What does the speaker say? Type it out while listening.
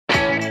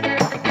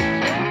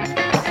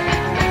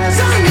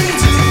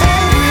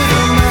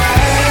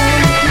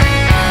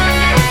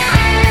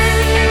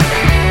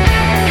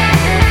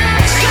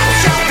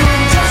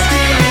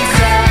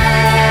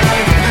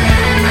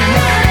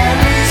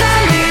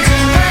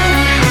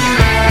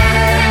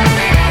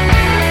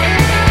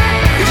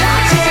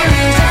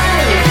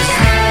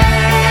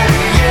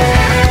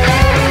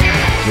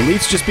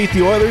just beat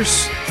the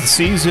Oilers. The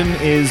season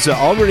is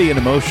already an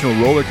emotional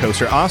roller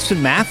coaster.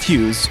 Auston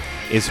Matthews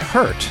is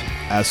hurt.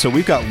 So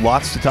we've got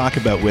lots to talk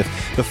about with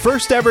the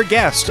first ever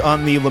guest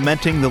on the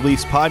Lamenting the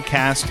Leafs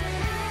podcast,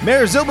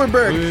 Mayor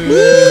Zilberberg.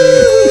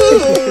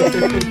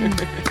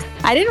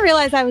 I didn't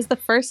realize I was the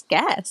first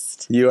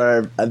guest. You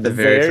are the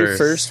very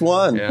first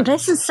one. Yeah.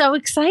 This is so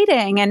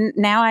exciting. And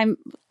now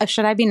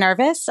should I be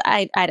nervous?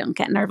 I don't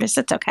get nervous.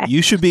 It's okay.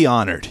 You should be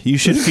honored. You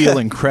should feel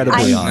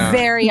incredibly honored. I'm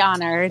very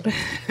honored.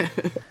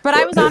 But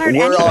I was honored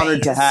We're anyways.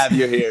 honored to have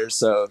you here.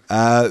 So,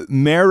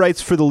 Mayor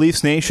writes for the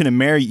Leafs Nation, and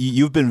Mayor,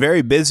 you've been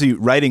very busy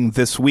writing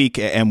this week,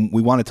 and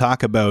we want to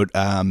talk about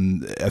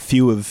a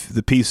few of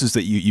the pieces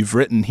that you've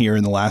written here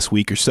in the last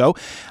week or so.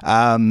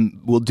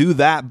 We'll do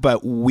that,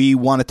 but we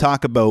want to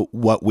talk about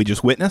what we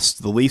just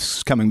witnessed. The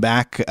Leafs coming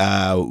back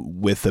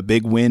with a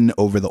big win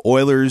over the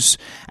Oilers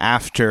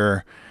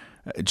after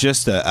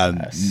just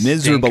a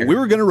miserable... Stinker. We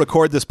were going to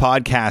record this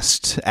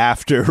podcast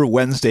after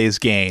Wednesday's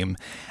game,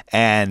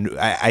 and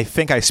I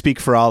think I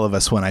speak for all of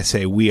us when I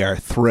say we are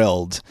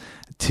thrilled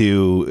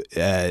to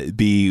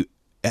be...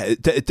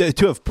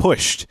 To have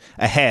pushed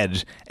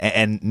ahead,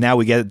 and now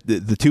we get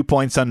the 2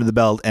 points under the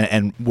belt,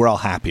 and we're all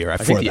happier. I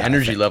think the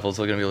energy levels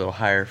are going to be a little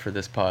higher for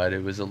this pod.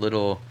 It was a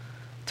little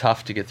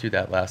tough to get through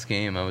that last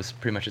game. I was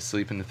pretty much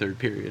asleep in the third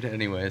period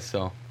anyway,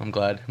 so I'm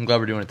glad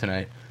we're doing it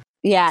tonight.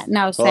 Yeah,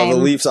 no, same. Well,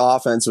 the Leafs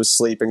offense was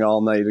sleeping all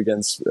night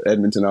against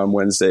Edmonton on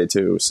Wednesday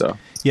too. So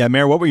yeah,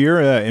 Mayor, what were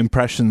your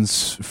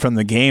impressions from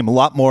the game? A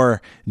lot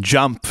more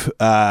jump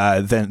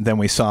than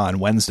we saw on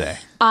Wednesday.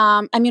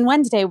 I mean,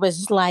 Wednesday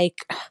was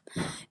like,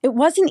 it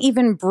wasn't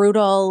even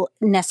brutal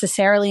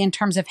necessarily in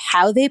terms of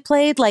how they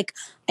played. Like,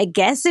 I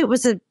guess it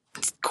was a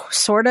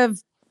sort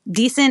of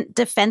decent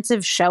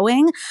defensive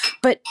showing,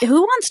 but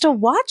who wants to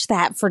watch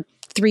that for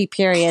 3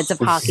 periods of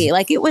hockey?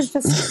 Like, it was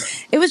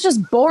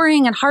just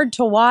boring and hard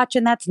to watch,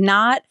 and that's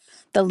not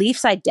the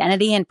Leafs'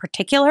 identity in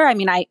particular. I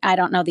mean, I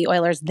don't know the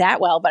Oilers that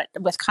well, but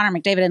with Connor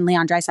McDavid and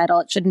Leon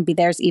Draisaitl, it shouldn't be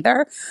theirs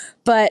either.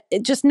 But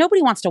it just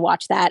nobody wants to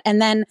watch that.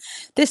 And then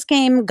this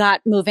game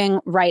got moving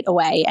right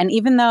away. And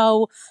even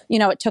though,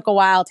 it took a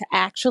while to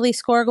actually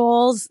score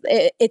goals,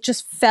 it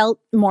just felt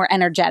more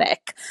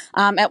energetic.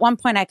 At one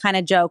point, I kind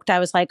of joked. I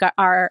was like,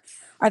 are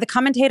the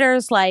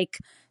commentators like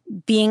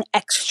being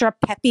extra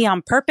peppy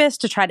on purpose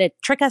to try to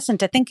trick us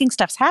into thinking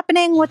stuff's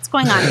happening? What's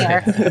going on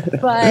here?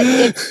 But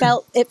it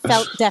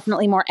felt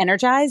definitely more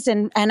energized,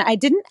 and I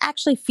didn't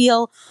actually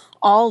feel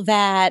all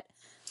that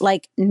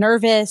like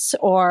nervous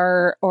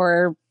or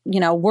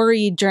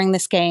worried during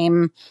this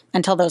game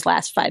until those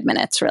last 5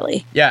 minutes,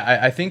 really. Yeah,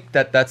 I think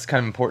that's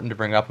kind of important to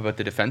bring up about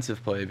the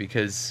defensive play,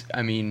 because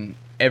I mean,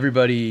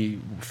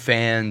 everybody,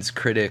 fans,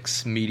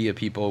 critics, media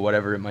people,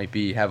 whatever it might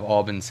be, have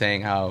all been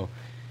saying how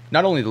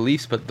not only the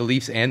Leafs, but the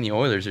Leafs and the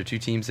Oilers are two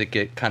teams that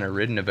get kind of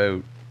ridden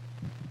about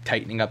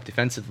tightening up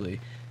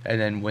defensively. And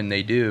then when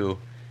they do,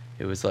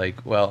 it was like,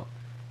 well,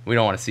 we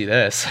don't want to see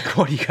this. Like,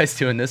 what are you guys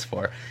doing this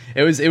for?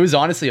 It was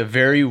honestly a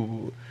very,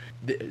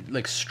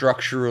 like,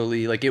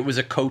 structurally, like, it was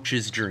a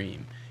coach's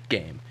dream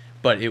game.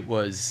 But it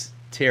was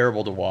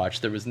terrible to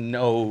watch. There was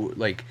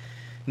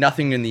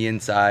nothing in the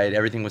inside.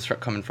 Everything was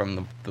coming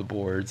from the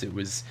boards. It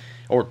was...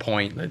 or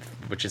point,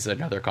 which is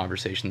another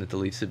conversation that the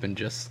Leafs have been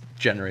just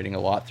generating a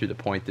lot through the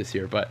point this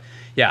year. But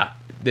yeah,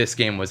 this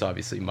game was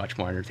obviously much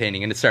more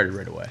entertaining, and it started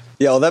right away.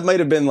 Yeah, well, that might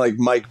have been like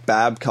Mike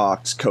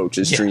Babcock's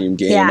coach's dream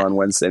game on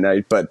Wednesday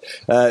night. But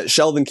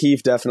Sheldon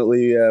Keefe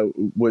definitely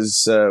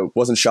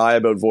wasn't shy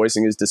about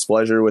voicing his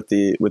displeasure with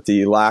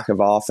the lack of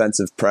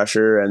offensive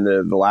pressure and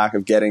the lack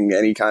of getting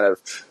any kind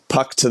of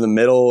puck to the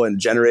middle and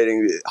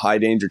generating high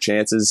danger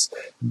chances.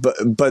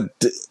 But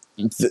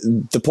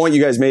the point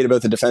you guys made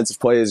about the defensive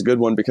play is a good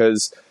one,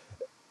 because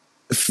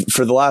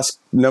for the last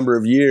number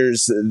of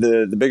years,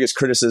 the biggest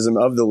criticism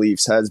of the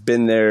Leafs has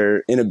been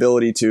their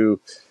inability to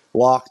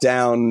lock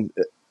down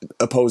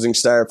opposing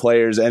star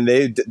players, and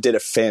they did a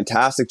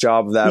fantastic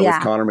job of that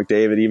with Connor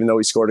McDavid, even though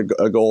he scored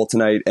a goal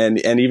tonight, and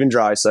even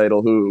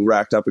Draisaitl, who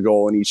racked up a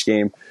goal in each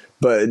game.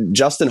 But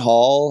Justin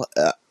Hall,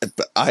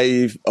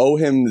 I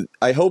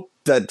hope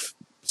that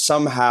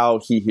somehow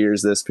he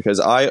hears this, because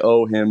I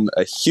owe him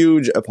a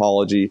huge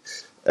apology.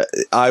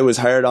 I was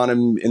hard on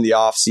him in the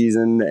off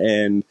season,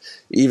 and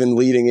even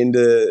leading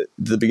into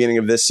the beginning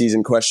of this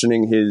season,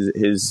 questioning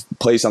his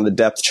place on the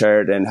depth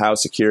chart and how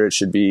secure it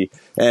should be.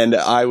 And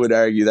I would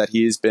argue that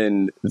he's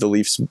been the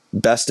Leafs'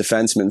 best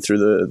defenseman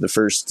through the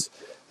first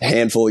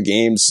handful of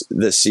games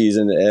this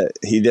season.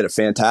 He did a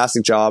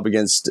fantastic job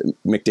against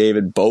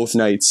McDavid both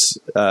nights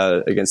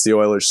against the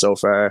Oilers so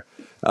far.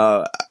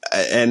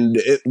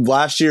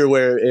 Last year,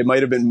 where it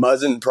might have been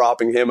Muzzin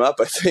propping him up,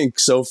 I think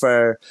so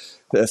far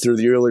through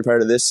the early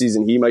part of this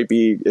season, he might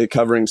be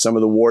covering some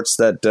of the warts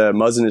that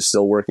Muzzin is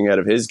still working out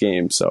of his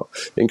game. So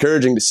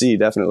encouraging to see,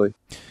 definitely.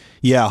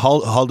 Yeah,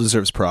 Hall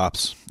deserves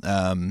props.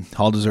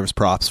 Hall deserves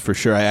props for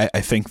sure.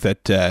 I think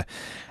that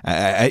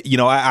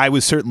I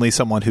was certainly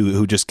someone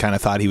who just kind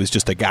of thought he was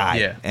just a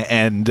guy,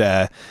 and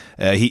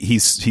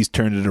he's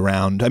turned it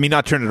around. I mean,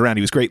 not turned it around.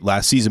 He was great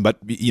last season, but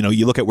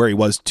you look at where he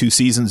was 2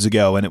 seasons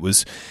ago, and it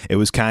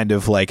was kind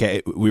of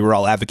like we were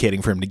all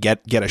advocating for him to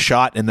get a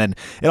shot, and then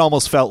it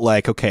almost felt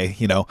like, okay,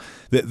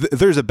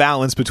 there's a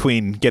balance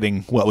between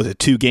getting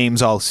 2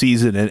 games all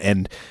season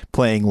and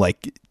playing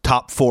like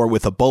top 4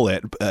 with a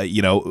bullet,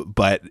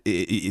 but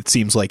it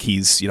seems like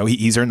he's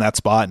earned that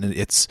spot, and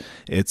it's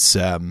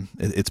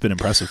been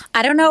impressive.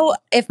 I don't know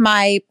if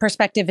my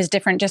perspective is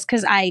different just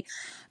because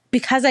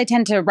I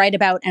tend to write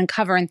about and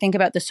cover and think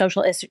about the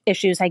social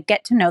issues. I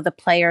get to know the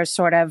players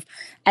sort of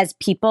as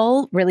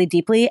people really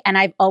deeply. And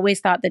I've always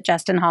thought that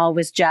Justin Hall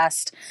was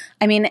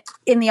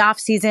in the off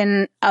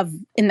season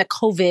in the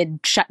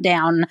COVID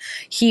shutdown,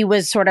 he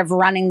was sort of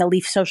running the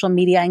Leaf social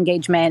media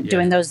engagement,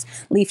 doing those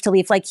Leaf to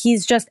Leaf. Like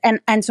he's just,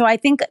 and so I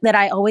think that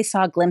I always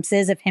saw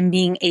glimpses of him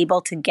being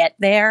able to get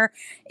there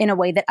in a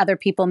way that other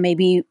people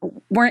maybe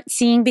weren't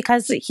seeing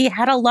because he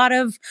had a lot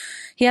of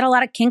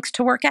kinks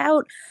to work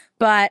out.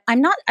 But I'm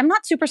not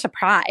super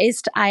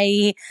surprised.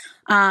 I'm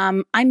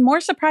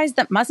more surprised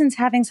that Muzzin's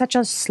having such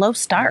a slow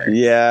start.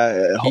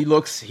 Yeah, he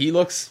looks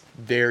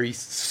very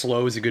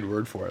slow is a good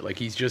word for it. Like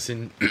he's just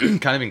in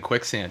kind of in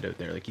quicksand out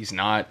there. Like he's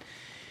not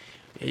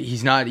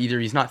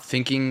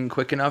thinking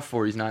quick enough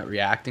or he's not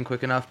reacting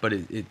quick enough. But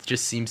it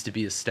just seems to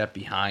be a step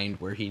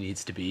behind where he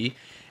needs to be,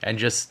 and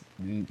just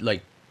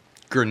like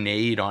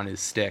grenade on his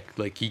stick.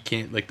 Like he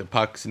can't, like the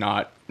puck's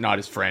not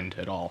his friend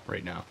at all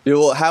right now.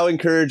 Well, how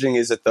encouraging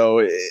is it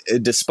though,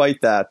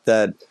 despite that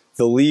the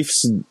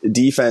Leafs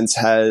defense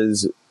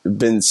has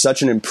been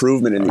such an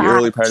improvement in the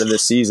early part of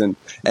this season,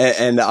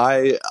 and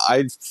I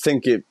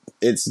think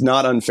it's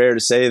not unfair to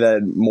say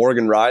that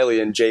Morgan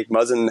Rielly and Jake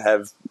Muzzin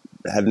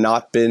have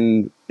not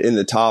been in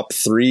the top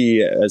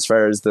 3 as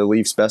far as the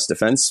Leafs' best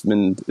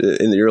defensemen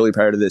in the early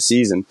part of this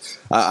season.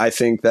 I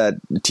think that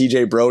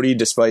TJ Brodie,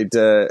 despite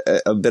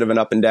a bit of an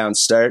up and down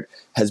start,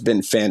 has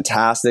been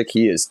fantastic.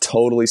 He has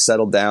totally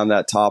settled down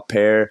that top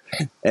pair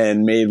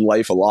and made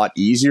life a lot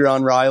easier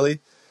on Rielly.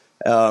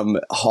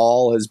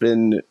 Hall has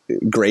been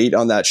great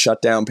on that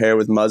shutdown pair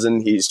with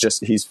Muzzin.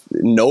 He's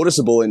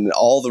noticeable in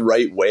all the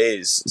right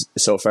ways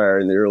so far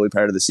in the early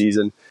part of the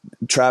season.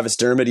 Travis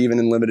Dermott, even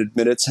in limited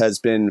minutes, has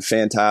been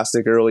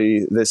fantastic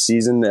early this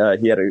season.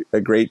 He had a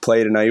great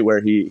play tonight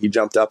where he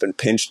jumped up and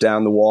pinched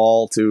down the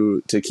wall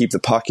to keep the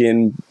puck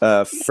in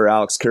for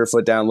Alex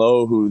Kerfoot down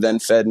low, who then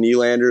fed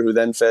Nylander, who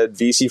then fed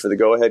Vesey for the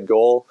go-ahead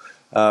goal.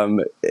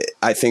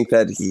 I think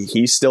that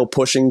he's still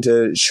pushing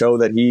to show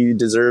that he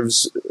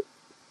deserves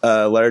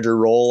a larger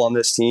role on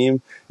this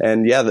team.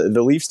 And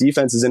the Leafs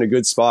defense is in a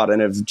good spot. And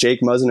if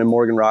Jake Muzzin and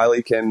Morgan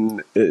Rielly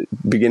can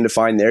begin to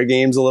find their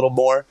games a little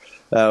more,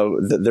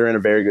 they're in a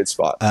very good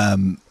spot.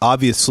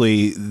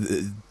 Obviously,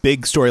 the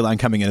big storyline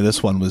coming into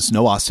this one was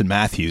no Austin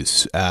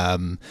Matthews.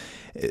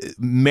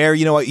 Mayor,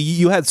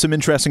 you had some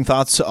interesting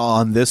thoughts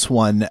on this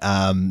one.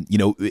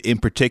 In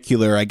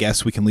particular, I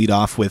guess we can lead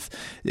off with,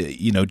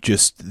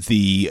 just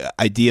the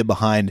idea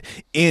behind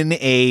in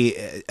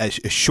a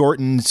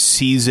shortened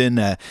season,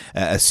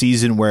 a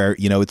season where,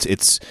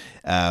 it's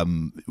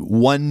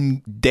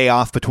one day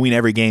off between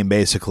every game.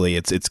 Basically,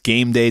 it's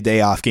game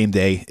day off, game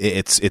day.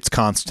 It's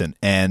constant,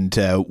 and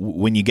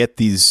when you get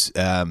these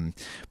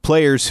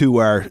players who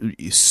are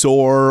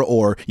sore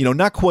or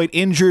not quite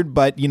injured,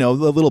 but a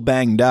little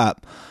banged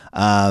up,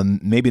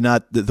 maybe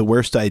not the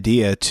worst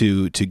idea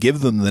to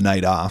give them the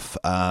night off.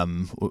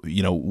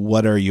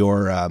 What are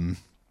your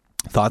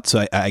thoughts,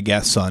 I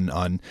guess,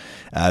 on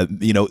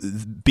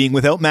being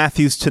without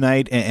Matthews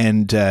tonight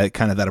and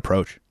kind of that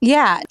approach?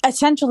 Yeah,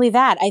 essentially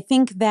that. I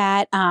think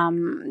that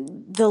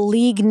the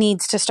league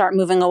needs to start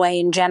moving away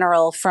in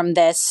general from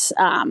this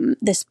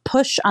this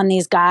push on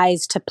these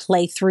guys to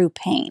play through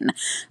pain.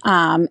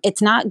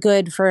 It's not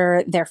good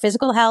for their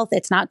physical health.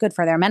 It's not good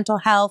for their mental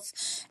health.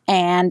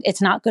 And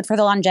it's not good for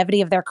the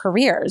longevity of their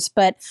careers.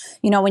 But,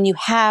 when you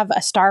have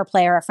a star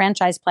player, a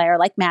franchise player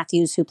like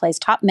Matthews, who plays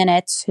top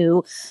minutes,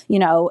 who,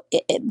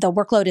 the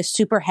workload is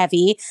super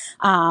heavy,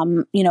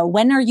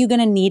 when are you going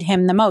to need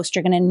him the most?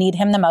 You're going to need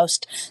him the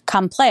most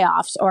come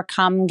playoffs or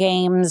come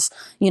games,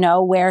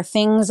 where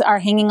things are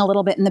hanging a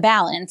little bit in the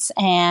balance.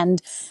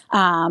 And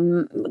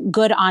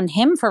good on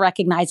him for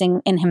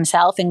recognizing in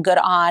himself, and good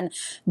on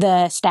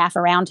the staff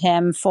around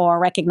him for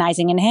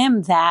recognizing in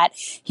him that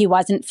he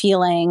wasn't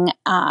feeling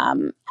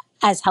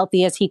as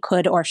healthy as he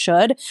could or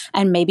should,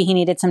 and maybe he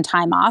needed some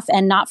time off.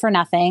 And not for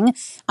nothing,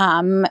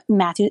 Austin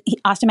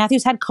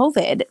Matthews had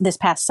COVID this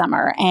past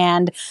summer,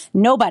 and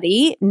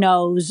nobody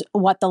knows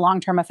what the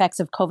long-term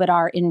effects of COVID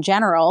are in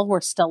general.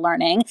 We're still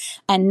learning,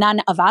 and none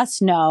of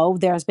us know.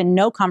 There's been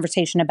no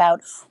conversation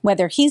about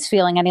whether he's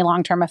feeling any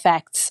long-term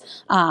effects,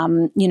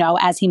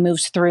 as he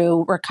moves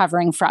through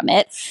recovering from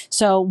it.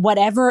 So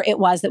whatever it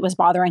was that was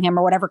bothering him,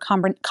 or whatever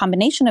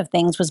combination of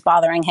things was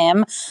bothering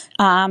him,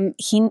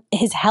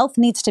 his health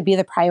needs to be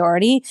the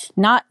priority,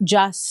 not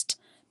just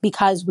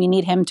because we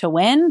need him to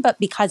win, but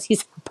because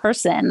he's a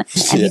person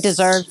and he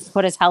deserves to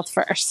put his health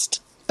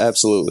first.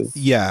 Absolutely.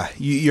 Yeah,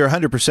 you're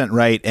 100%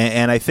 right.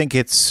 And I think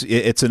it's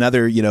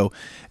another,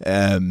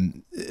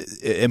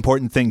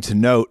 important thing to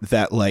note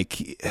that,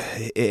 like,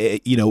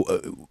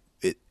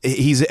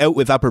 he's out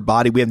with upper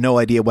body. We have no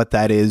idea what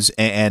that is,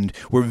 and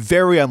we're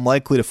very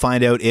unlikely to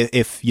find out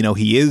if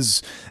he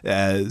is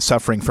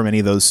suffering from any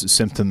of those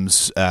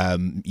symptoms.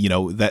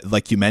 That,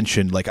 like you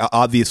mentioned, like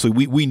obviously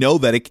we know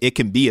that it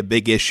can be a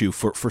big issue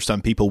for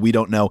some people. We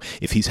don't know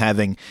if he's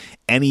having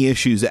any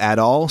issues at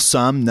all,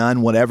 some,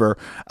 none, whatever.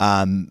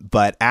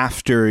 But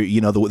after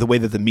the way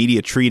that the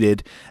media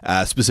treated,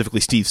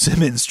 specifically Steve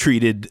Simmons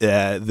treated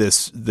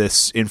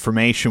this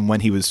information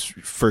when he was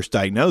first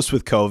diagnosed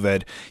with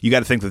COVID, you got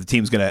to think that the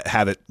team's going to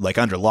have it like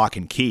under lock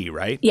and key,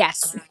 right?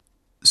 Yes.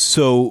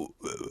 So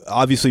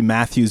obviously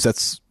Matthews,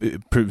 that's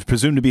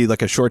presumed to be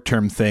like a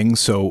short-term thing.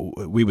 So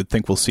we would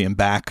think we'll see him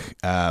back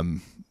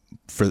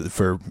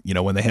for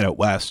when they head out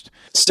west.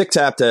 Stick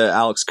tap to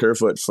Alex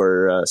Kerfoot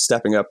for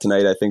stepping up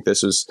tonight. I think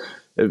this was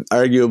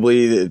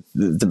arguably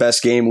the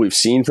best game we've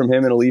seen from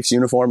him in a Leafs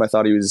uniform. I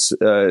thought he was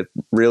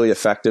really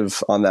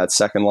effective on that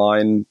second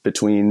line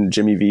between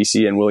Jimmy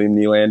Vesey and William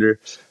Nylander.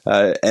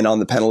 And on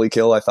the penalty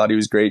kill, I thought he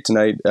was great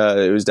tonight.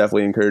 It was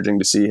definitely encouraging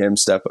to see him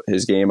step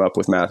his game up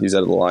with Matthews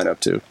out of the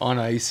lineup too. On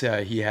ice,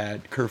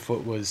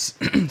 Kerfoot was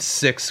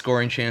 6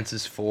 scoring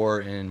chances for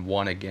and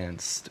 1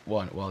 against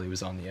while he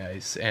was on the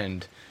ice.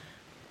 And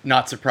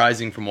not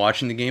surprising from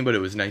watching the game, but it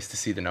was nice to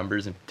see the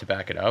numbers and to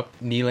back it up.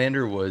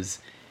 Nylander was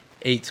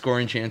 8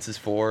 scoring chances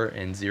for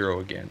and 0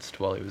 against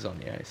while he was on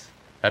the ice.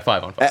 At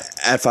 5-on-5.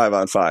 At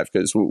 5-on-5,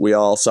 because we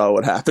all saw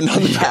what happened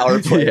on the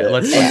power play.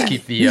 Let's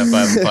keep the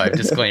 5-on-5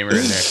 disclaimer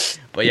in there.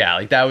 But yeah,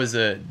 like that was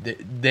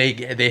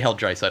they held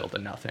Draisaitl to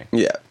nothing.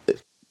 Yeah.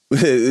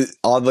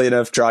 Oddly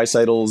enough,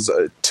 Draisaitl's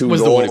 2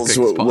 was goals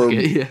were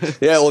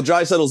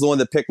Draisaitl's the one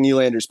that picked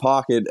Nylander's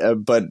pocket,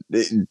 but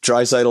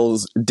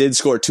Draisaitl did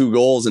score 2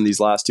 goals in these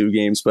last 2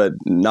 games, but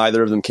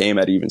neither of them came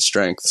at even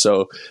strength.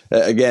 So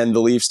again,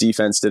 the Leafs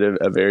defense did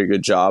a very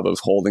good job of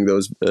holding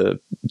those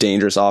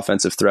dangerous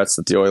offensive threats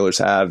that the Oilers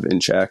have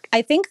in check.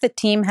 I think the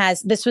team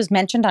this was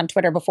mentioned on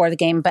Twitter before the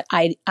game, but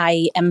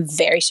I am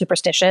very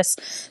superstitious,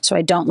 so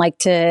I don't like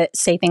to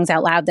say things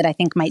out loud that I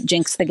think might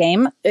jinx the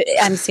game.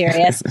 I'm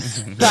serious.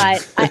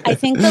 But I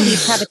think the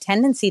Leafs have a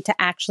tendency to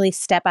actually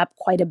step up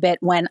quite a bit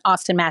when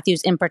Auston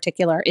Matthews in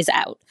particular is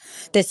out.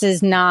 This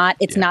is not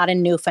a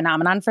new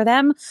phenomenon for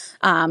them.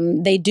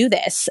 They do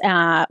this.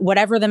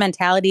 Whatever the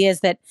mentality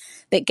is that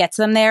gets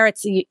them there,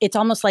 it's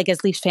almost like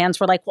as Leafs fans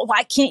we're like, well,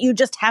 why can't you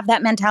just have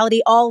that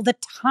mentality all the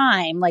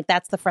time? Like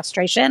that's the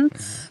frustration.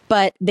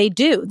 But they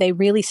do. They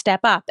really step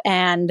up.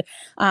 And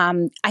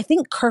I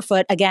think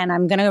Kerfoot, again,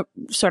 I'm going to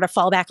sort of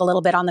fall back a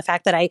little bit on the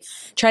fact that I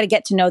try to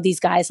get to know these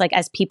guys like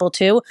as people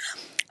too.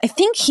 I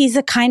think he's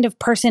a kind of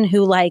person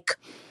who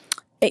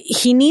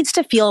he needs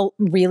to feel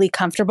really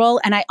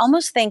comfortable. And I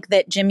almost think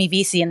that Jimmy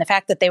Vesey and the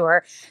fact that they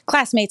were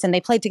classmates and they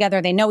played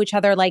together, they know each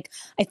other. I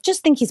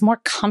just think he's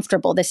more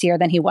comfortable this year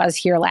than he was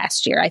here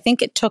last year. I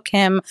think it took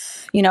him,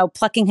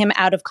 plucking him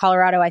out of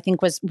Colorado, I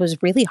think was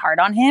really hard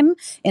on him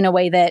in a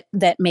way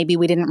that maybe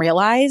we didn't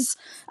realize,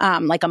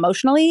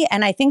 emotionally.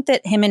 And I think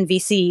that him and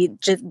Vesey,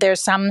 there's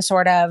some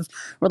sort of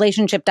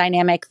relationship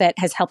dynamic that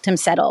has helped him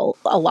settle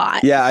a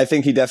lot. Yeah, I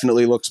think he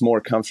definitely looks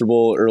more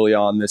comfortable early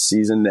on this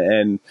season.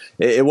 And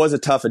it was a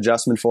tough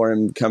adjustment for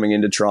him coming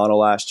into Toronto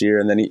last year,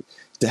 and then he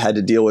had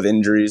to deal with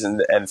injuries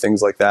and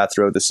things like that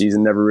throughout the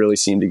season. Never really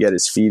seemed to get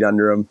his feet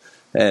under him,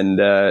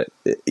 and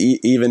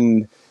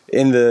even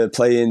in the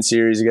play-in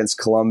series against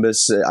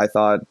Columbus, I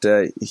thought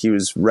he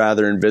was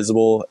rather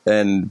invisible,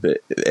 and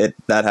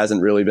that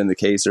hasn't really been the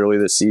case early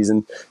this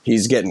season.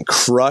 He's getting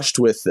crushed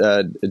with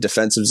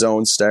defensive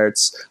zone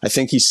starts. I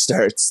think he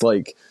starts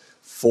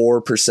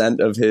 4%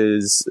 of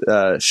his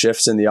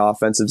shifts in the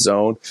offensive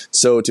zone.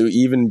 So to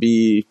even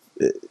be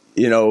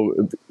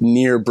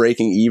near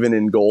breaking even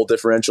in goal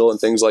differential and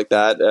things like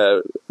that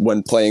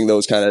when playing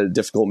those kind of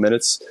difficult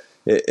minutes,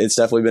 it's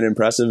definitely been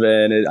impressive.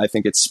 And I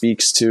think it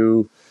speaks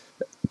to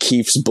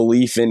Keefe's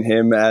belief in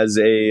him as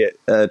a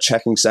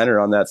checking center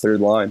on that third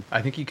line.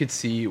 I think you could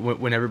see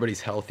when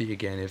everybody's healthy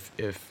again,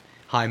 if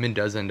Hyman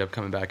does end up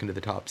coming back into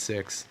the top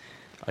 6,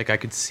 I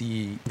could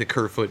see the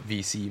Kerfoot,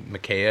 Vesey,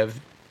 Mikheyev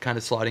kind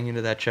of slotting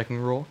into that checking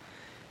role.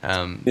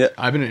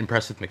 I've been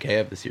impressed with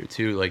Mikheyev this year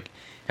too.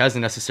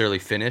 Hasn't necessarily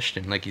finished,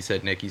 and like you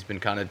said, Nick, he's been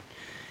kind of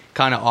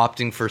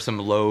opting for some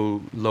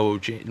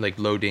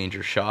low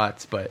danger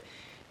shots, but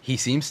he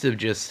seems to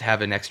just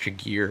have an extra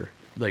gear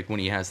when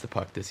he has the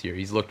puck this year.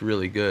 He's looked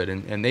really good,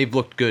 and they've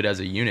looked good as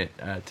a unit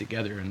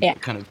together,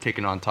 and kind of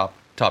taken on top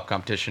top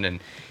competition, and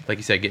like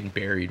you said, getting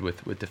buried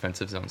with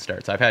defensive zone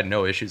starts. I've had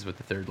no issues with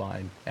the third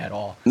line at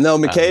all. No,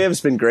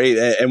 Mikheyev's been great,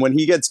 and when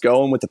he gets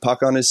going with the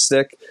puck on his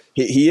stick,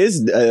 he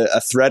is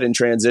a threat in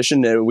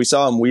transition. We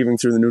saw him weaving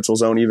through the neutral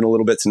zone even a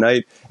little bit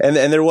tonight, and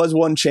there was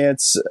one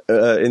chance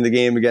in the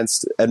game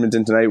against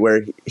Edmonton tonight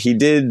where he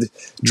did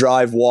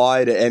drive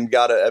wide and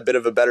got a bit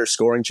of a better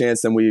scoring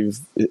chance than we've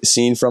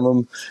seen from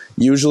him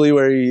usually,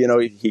 where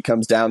he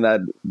comes down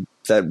that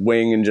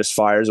wing and just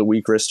fires a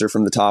weak wrister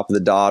from the top of the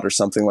dot or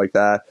something like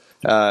that.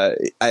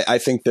 I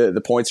think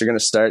the points are going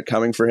to start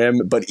coming for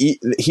him, but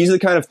he's the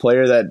kind of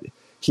player that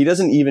he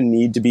doesn't even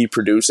need to be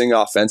producing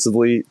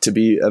offensively to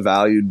be a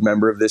valued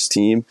member of this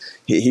team.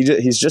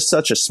 He's just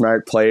such a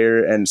smart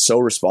player and so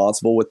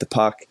responsible with the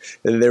puck.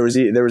 There was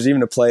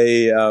even a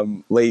play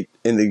late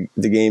in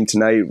the game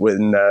tonight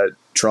when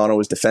Toronto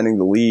was defending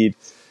the lead,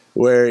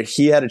 where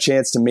he had a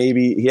chance to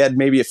maybe a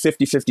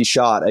 50-50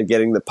 shot at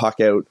getting the puck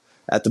out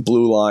at the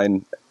blue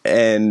line,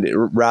 and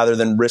rather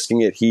than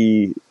risking it,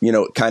 he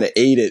kind of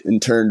ate it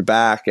and turned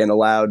back and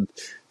allowed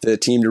the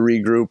team to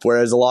regroup,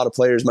 whereas a lot of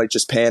players might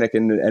just panic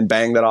and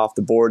bang that off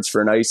the boards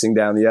for an icing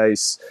down the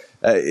ice.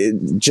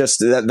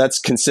 That's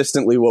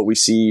consistently what we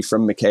see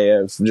from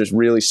Mikheyev, just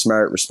really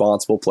smart,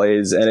 responsible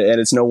plays. And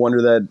it's no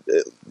wonder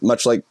that,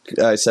 much like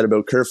I said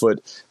about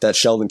Kerfoot, that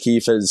Sheldon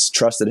Keefe has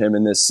trusted him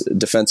in this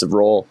defensive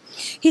role.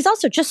 He's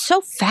also just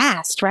so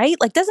fast, right?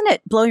 Like, doesn't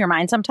it blow your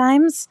mind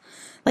sometimes?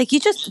 Like he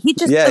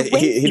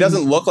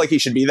doesn't look like he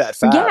should be that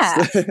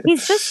fast. Yeah,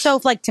 he's just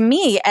so, like, to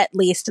me at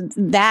least,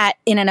 that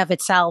in and of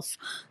itself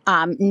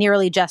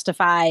nearly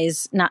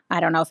justifies. I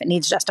don't know if it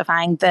needs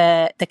justifying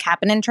the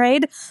Kapanen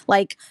trade.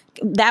 Like,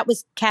 that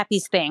was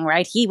Cappy's thing,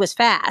 right? He was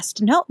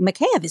fast. No,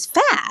 Mikheyev is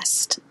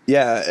fast.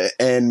 Yeah,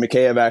 and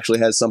Mikheyev actually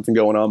has something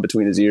going on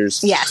between his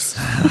ears. Yes.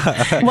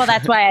 Well,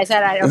 that's why I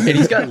said I don't. And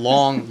he's got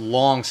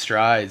long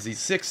strides. He's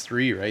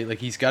 6'3", right? Like,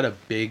 he's got a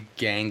big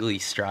gangly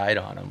stride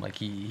on him. Like,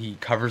 he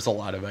covers a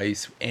lot of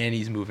ice, and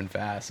he's moving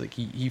fast. Like,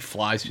 he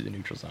flies through the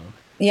neutral zone.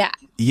 Yeah.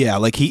 Yeah,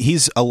 like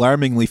he's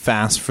alarmingly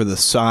fast for the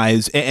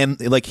size, and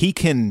like he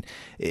can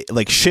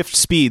like shift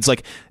speeds.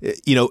 Like,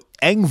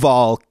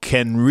 Engvall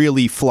can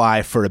really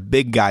fly for a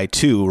big guy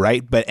too,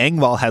 right? But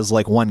Engvall has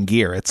like one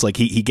gear. It's like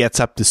he gets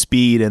up to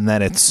speed, and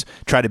then it's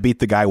try to beat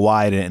the guy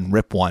wide and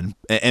rip one.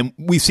 And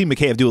we've seen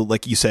Mikheyev do,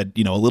 like you said,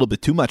 a little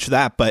bit too much of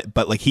that, but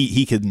like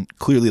he can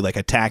clearly like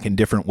attack in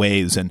different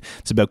ways, and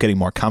it's about getting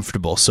more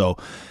comfortable. So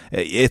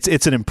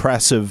it's an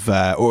impressive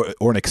or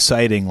an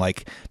exciting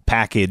like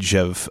package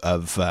of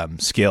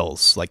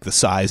skills. Like the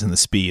size and the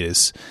speed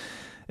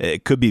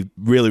it could be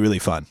really, really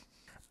fun.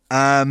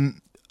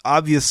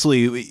 Obviously,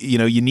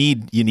 you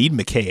need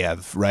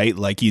Mikheyev, right?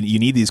 Like you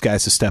need these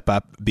guys to step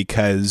up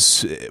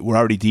because we're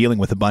already dealing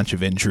with a bunch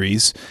of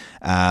injuries.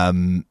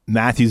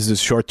 Matthews is a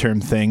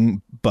short-term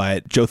thing,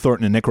 but Joe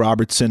Thornton and Nick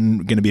Robertson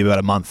going to be about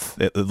a month,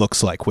 it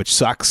looks like, which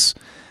sucks.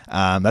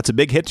 That's a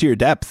big hit to your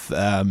depth.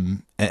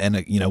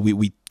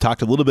 We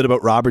talked a little bit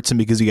about Robertson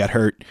because he got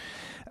hurt.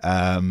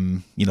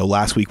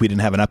 Last week we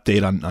didn't have an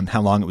update on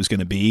how long it was going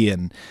to be,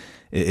 and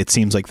it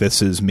seems like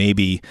this is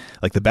maybe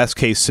like the best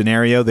case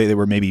scenario. They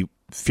were maybe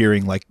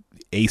fearing like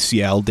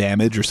ACL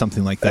damage or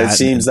something like that. It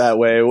seems that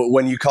way.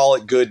 When you call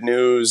it good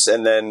news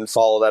and then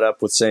follow that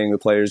up with saying the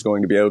player is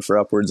going to be out for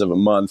upwards of a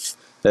month,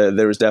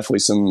 there was definitely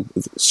some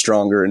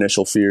stronger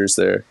initial fears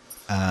there.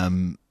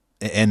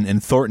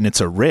 And Thornton,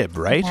 it's a rib,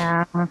 right?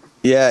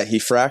 Yeah, he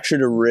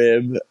fractured a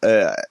rib.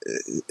 It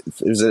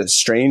was a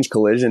strange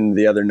collision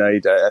the other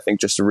night. I think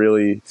just a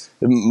really,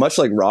 much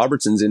like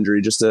Robertson's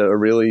injury, just a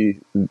really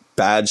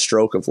bad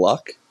stroke of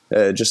luck.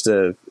 Just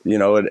a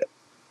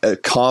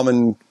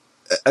collision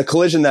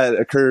that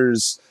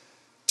occurs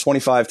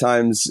 25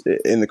 times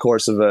in the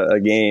course of a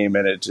game,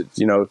 and at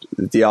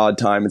the odd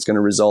time it's going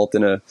to result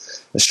in a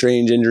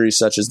strange injury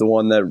such as the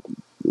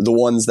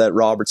ones that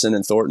Robertson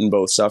and Thornton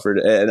both suffered.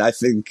 And I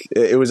think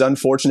it was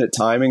unfortunate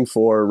timing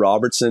for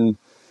Robertson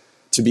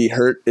to be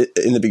hurt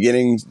in the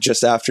beginning,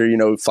 just after,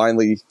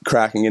 finally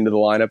cracking into the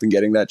lineup and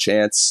getting that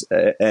chance.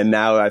 And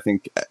now I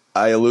think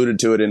I alluded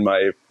to it in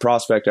my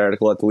prospect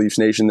article at the Leafs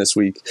Nation this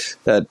week,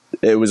 that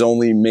it was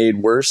only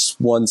made worse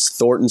once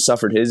Thornton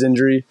suffered his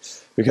injury,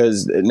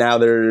 because now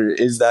there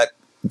is that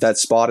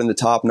spot in the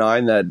top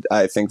 9 that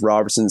I think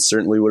Robertson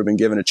certainly would have been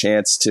given a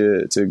chance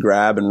to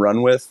grab and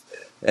run with.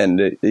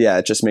 And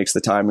it just makes the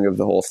timing of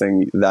the whole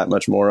thing that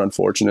much more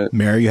unfortunate.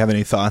 Mary, you have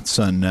any thoughts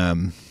on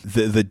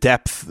the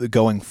depth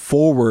going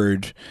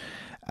forward?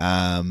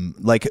 How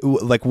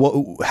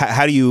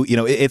do you,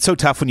 it's so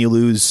tough when you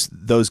lose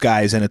those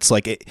guys, and it's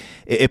like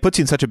it puts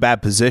you in such a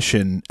bad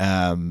position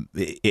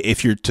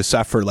if you're to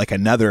suffer like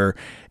another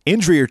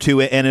injury or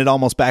two, and it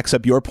almost backs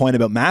up your point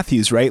about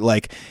Matthews, right?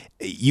 Like,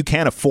 you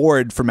can't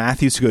afford for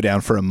Matthews to go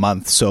down for a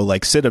month, so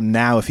like sit him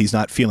now if he's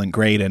not feeling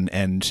great,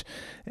 and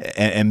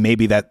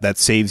maybe that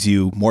saves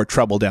you more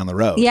trouble down the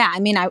road. Yeah, I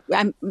mean,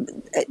 I'm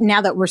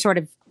now that we're sort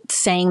of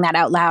saying that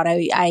out loud,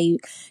 I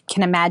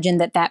can imagine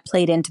that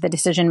played into the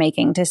decision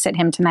making to sit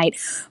him tonight.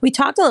 We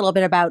talked a little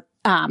bit about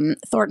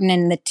Thornton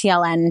in the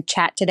TLN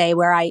chat today,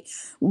 where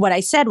what I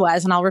said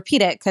was, and I'll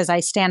repeat it because I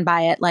stand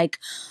by it, like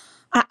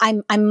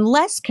I'm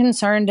less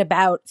concerned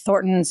about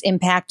Thornton's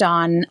impact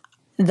on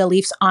the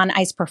Leafs on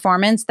ice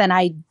performance than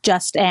I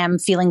just am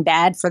feeling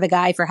bad for the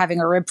guy for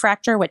having a rib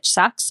fracture, which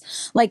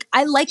sucks. Like,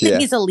 I like that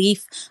he's a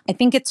Leaf. I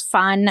think it's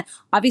fun.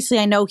 Obviously,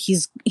 I know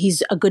he's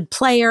a good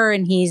player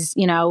and he's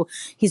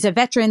a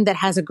veteran that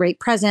has a great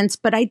presence,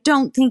 but I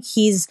don't think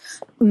he's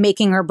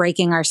making or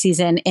breaking our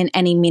season in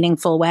any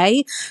meaningful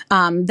way.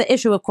 The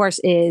issue, of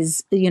course,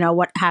 is,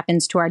 what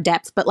happens to our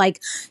depth. But like,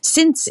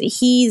 since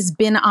he's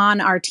been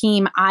on our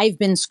team, I've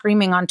been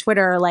screaming on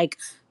Twitter, like,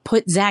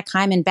 put Zach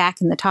Hyman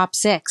back in the top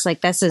 6.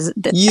 Like,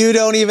 you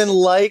don't even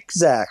like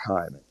Zach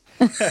Hyman.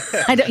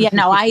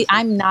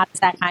 I'm not a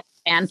Zach Hyman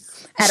fan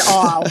at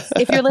all.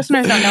 If your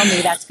listeners don't know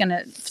me, that's going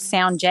to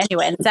sound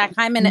genuine. Zach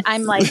Hyman,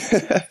 I'm like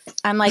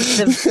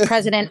the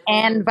president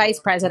and vice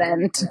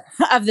president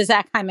of the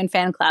Zach Hyman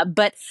fan club.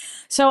 But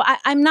so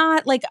I'm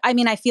not like,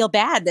 I feel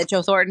bad that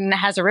Joe Thornton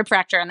has a rib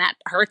fracture and that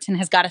hurts and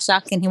has got to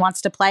suck and he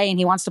wants to play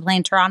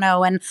in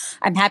Toronto, and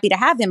I'm happy to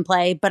have him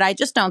play, but I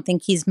just don't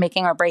think he's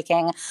making or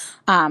breaking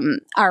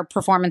our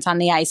performance on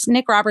the ice.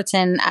 Nick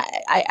Robertson,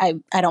 I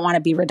don't want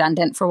to be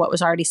redundant for what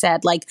was already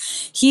said. Like,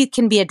 he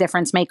can be a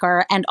difference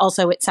maker, and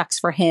also it sucks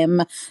for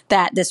him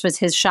that this was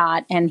his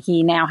shot and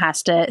he now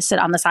has to sit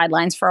on the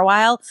sidelines for a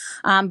while.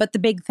 But the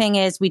big thing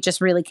is we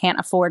just really can't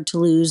afford to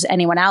lose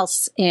anyone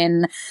else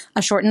in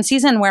a shortened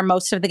season where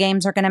most of the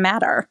games are going to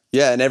matter.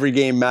 Yeah, and every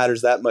game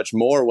matters that much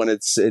more when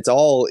it's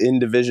all in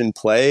division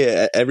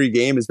play. Every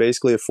game is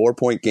basically a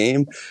 4-point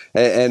game,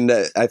 and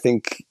I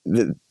think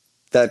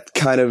that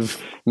kind of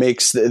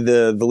makes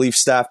the Leaf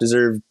staff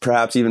deserve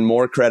perhaps even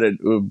more credit,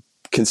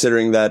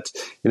 considering that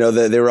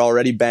they were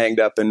already banged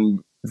up and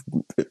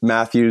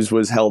Matthews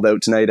was held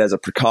out tonight as a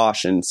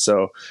precaution.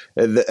 So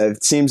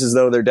it seems as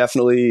though they're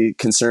definitely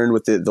concerned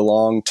with the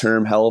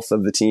long-term health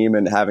of the team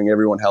and having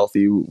everyone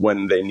healthy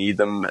when they need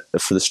them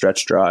for the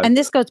stretch drive. And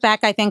this goes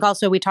back, I think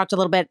also we talked a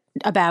little bit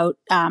about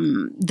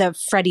the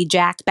Freddie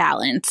Jack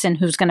balance and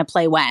who's going to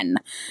play when.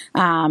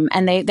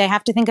 And they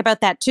have to think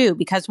about that too,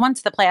 because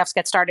once the playoffs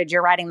get started,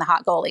 you're riding the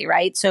hot goalie,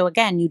 right? So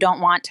again, you don't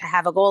want to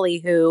have a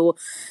goalie who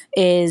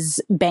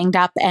is banged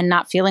up and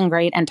not feeling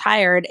great and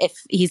tired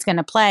if he's going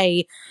to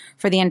play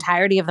for the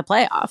entirety of the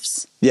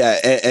playoffs. Yeah,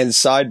 and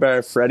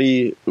sidebar,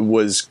 Freddie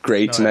was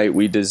great tonight.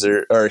 We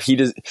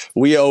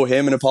owe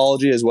him an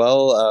apology as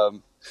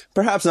well.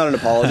 Perhaps not an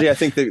apology. I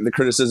think the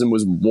criticism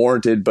was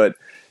warranted, but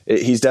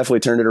he's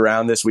definitely turned it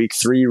around this week.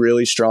 3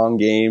 really strong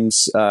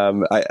games.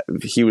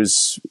 He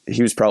was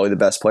probably the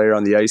best player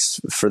on the ice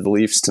for the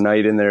Leafs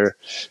tonight in their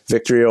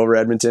victory over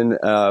Edmonton.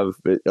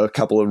 A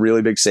couple of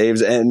really big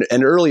saves, and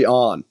early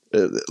on,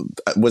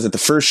 was it the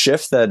first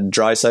shift that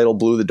Draisaitl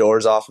blew the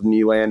doors off of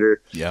Nylander?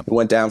 Yep.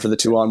 Went down for the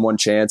 2-on-1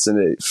 chance,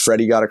 and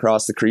Freddie got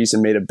across the crease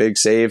and made a big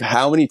save.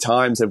 How many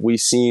times have we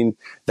seen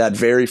that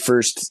very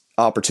first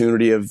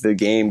opportunity of the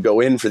game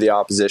go in for the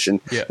opposition,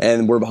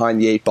 and we're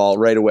behind the 8 ball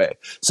right away?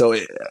 So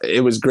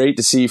it was great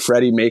to see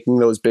Freddie making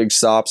those big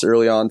stops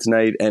early on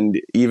tonight, and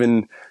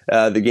even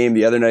the game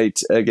the other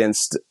night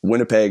against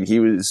Winnipeg,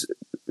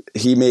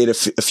 he made a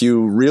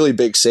few really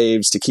big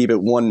saves to keep it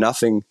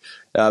 1-0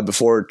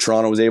 before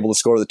Toronto was able to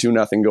score the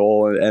 2-0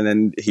 goal, and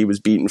then he was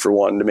beaten for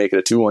 1 to make it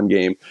a 2-1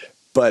 game.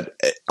 But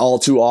all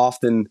too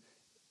often,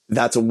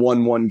 that's a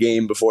 1-1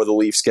 game before the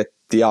Leafs get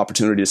the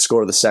opportunity to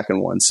score the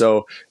second one.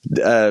 So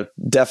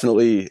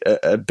definitely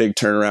a big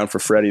turnaround for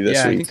Freddie this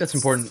week. I think that's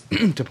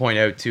important to point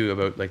out too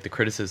about like the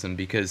criticism,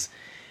 because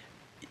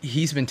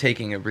he's been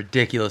taking a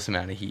ridiculous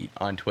amount of heat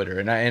on Twitter,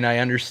 and I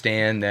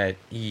understand that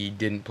he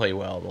didn't play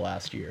well the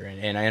last year,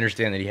 and I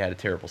understand that he had a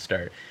terrible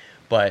start.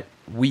 But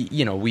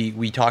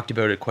we talked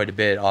about it quite a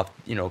bit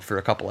for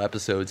a couple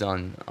episodes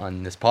on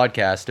this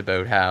podcast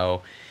about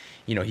how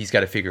he's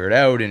got to figure it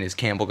out, and is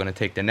Campbell going to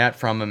take the net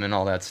from him and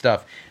all that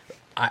stuff.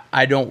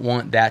 I don't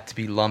want that to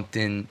be lumped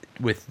in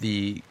with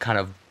the kind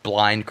of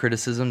blind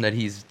criticism that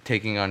he's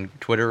taking on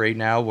Twitter right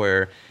now,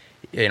 where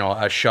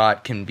a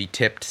shot can be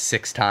tipped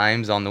 6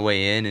 times on the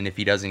way in, and if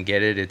he doesn't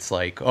get it, it's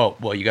like, oh,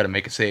 well, you got to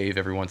make a save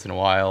every once in a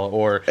while,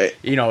 or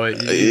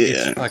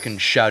it's fucking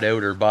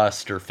shutout or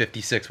bust, or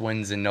 56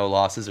 wins and no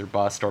losses or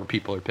bust, or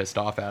people are pissed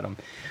off at him.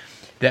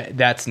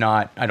 That's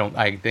not.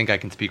 I think I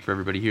can speak for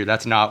everybody here.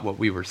 That's not what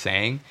we were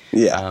saying.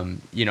 Yeah.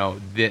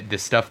 The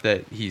stuff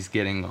that he's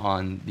getting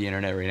on the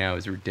internet right now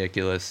is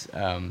ridiculous.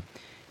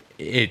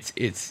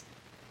 It's.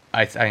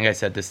 I think I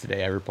said this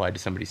today. I replied to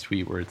somebody's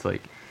tweet where it's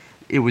like,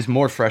 it was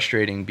more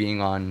frustrating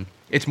being on.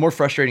 It's more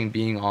frustrating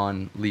being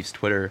on Leafs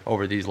Twitter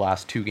over these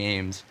last 2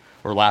 games,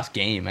 or last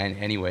game,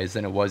 anyways,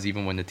 than it was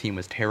even when the team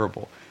was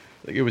terrible.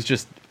 Like, it was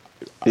just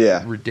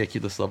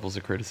ridiculous levels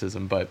of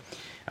criticism. But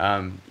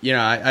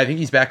I think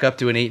he's back up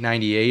to an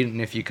 898,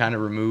 and if you kind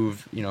of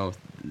remove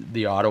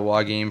the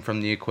Ottawa game from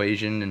the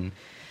equation, and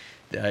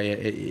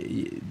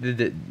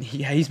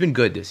he's been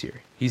good this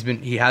year. He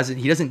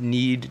doesn't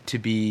need to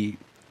be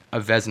a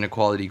Vezina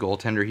quality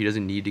goaltender. He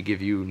doesn't need to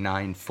give you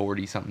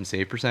 940 something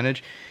save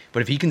percentage,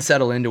 but if he can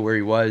settle into where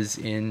he was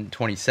in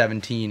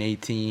 2017,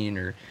 18,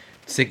 or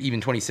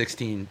even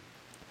 2016,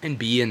 and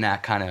be in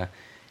that kind of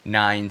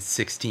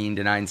 9-16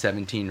 to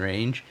 9-17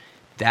 range,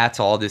 that's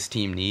all this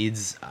team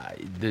needs.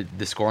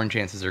 The scoring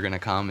chances are going to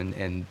come,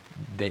 and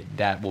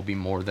that will be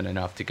more than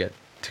enough to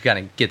kind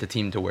of get the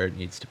team to where it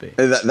needs to be.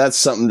 That's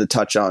something to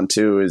touch on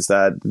too, is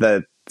that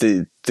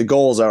the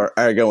goals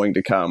are going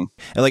to come.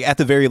 And like at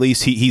the very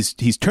least,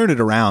 he's turned it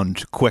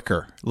around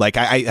quicker. Like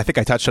I think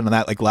I touched on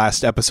that like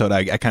last episode.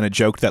 I kind of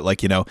joked that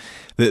like, you know,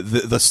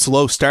 the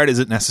slow start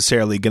isn't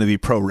necessarily going to be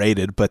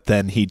prorated, but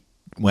then he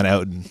went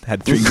out and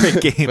had 3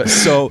 great games.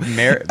 So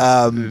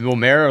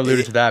Mara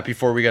alluded to that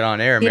before we got on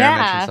air. Mara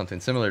mentioned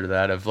something similar to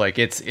that, of like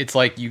it's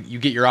like you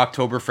get your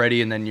October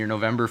Freddie and then your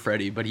November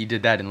Freddie, but he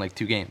did that in like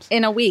 2 games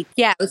in a week.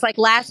 Yeah, it was like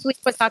last week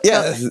was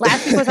October. Yeah.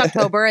 Last week was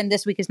October, and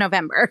this week is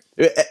November.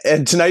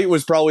 And tonight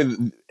was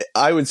probably,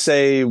 I would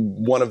say,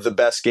 one of the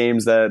best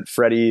games that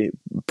Freddie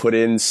put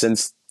in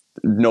since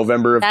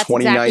November of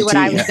 2019. That's exactly what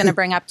I was going to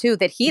bring up too,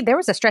 that there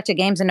was a stretch of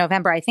games in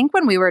November, I think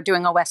when we were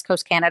doing a West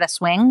Coast Canada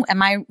swing,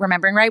 am I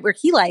remembering right, where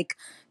he like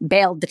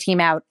bailed the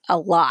team out a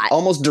lot.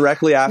 Almost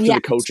directly after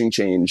the coaching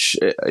change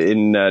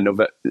in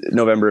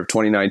November of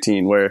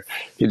 2019, where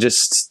he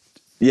just,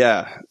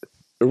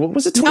 what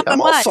was it?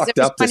 I'm all fucked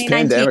up. This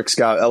pandemic's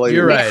got LA.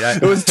 You're right.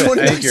 It was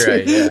 2019. I think you're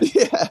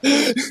right.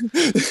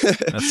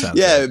 That sounds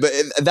right. But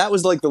that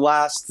was like the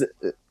last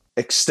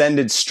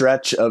extended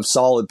stretch of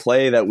solid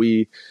play that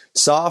we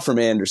saw from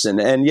Anderson.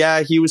 And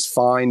he was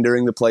fine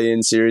during the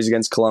play-in series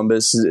against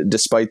Columbus,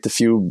 despite the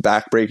few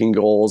back-breaking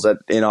goals at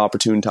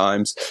inopportune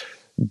times.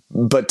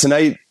 But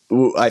tonight,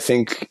 I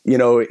think, you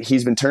know,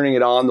 he's been turning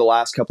it on the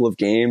last couple of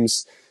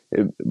games,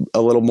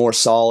 a little more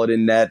solid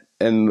in net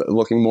and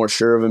looking more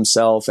sure of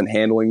himself and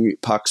handling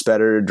pucks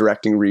better,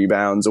 directing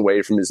rebounds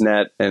away from his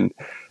net. And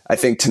I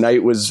think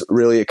tonight was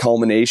really a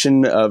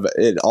culmination of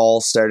it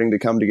all starting to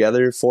come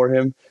together for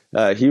him.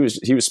 He was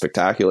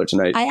spectacular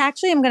tonight. I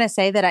actually am going to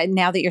say that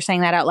now that you're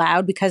saying that out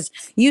loud, because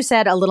you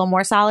said a little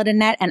more solid in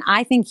net, and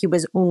I think he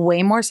was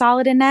way more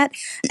solid in net.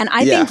 And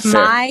I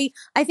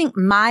think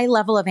my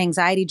level of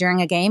anxiety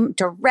during a game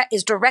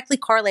is directly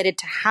correlated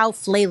to how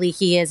flaily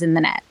he is in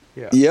the net.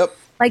 Yeah. Yep.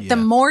 Like the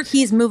more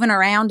he's moving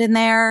around in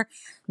there,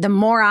 the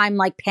more I'm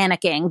like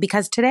panicking,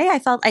 because today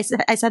I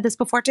said this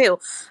before too.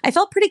 I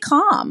felt pretty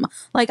calm.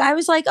 Like I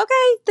was like,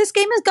 okay, this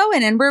game is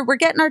going and we're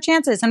getting our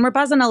chances and we're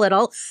buzzing a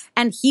little.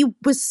 And he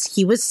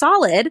was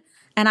solid.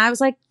 And I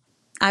was like,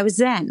 I was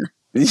zen.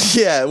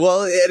 Yeah.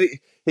 Well,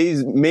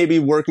 he's maybe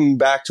working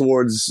back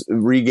towards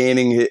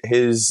regaining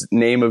his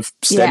name of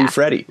Steady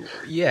Freddie.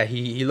 Yeah.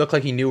 He looked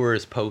like he knew where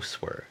his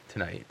posts were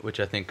tonight, which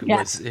I think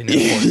was an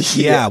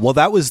important. Well,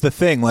 that was the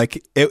thing.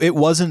 Like it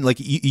wasn't like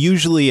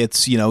usually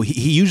it's, you know,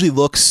 he usually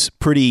looks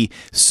pretty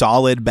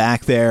solid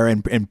back there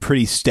and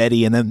pretty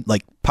steady, and then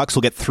like pucks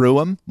will get through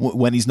him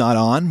when he's not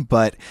on.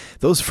 But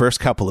those first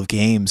couple of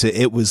games,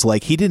 it was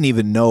like he didn't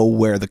even know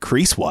where the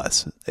crease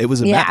was. It was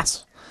a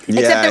mess.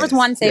 Except there was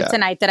one save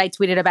tonight that I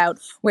tweeted about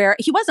where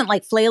he wasn't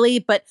like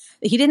flaily, but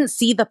he didn't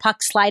see the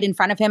puck slide in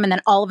front of him. And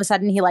then all of a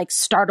sudden he like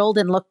startled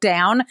and looked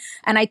down.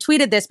 And I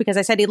tweeted this because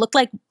I said he looked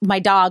like my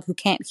dog who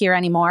can't hear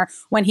anymore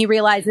when he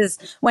realizes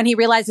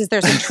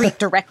there's a treat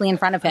directly in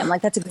front of him.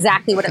 Like that's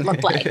exactly what it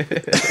looked like.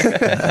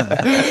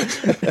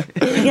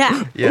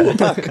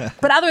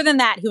 But other than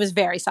that, he was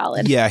very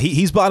solid. Yeah,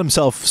 he's bought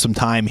himself some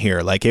time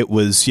here. Like it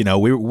was, you know,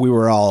 we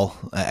were all,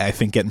 I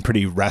think, getting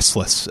pretty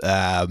restless,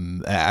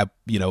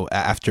 you know,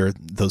 after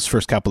those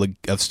first couple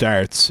of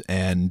starts.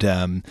 And,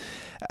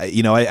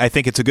 you know, I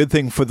think it's a good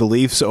thing for the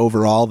Leafs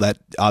overall that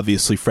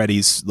obviously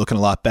Freddie's looking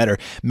a lot better.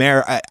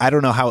 Mare, I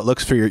don't know how it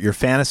looks for your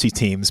fantasy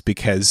teams,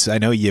 because I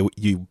know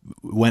you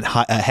went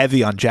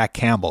heavy on Jack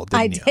Campbell,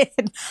 didn't you? I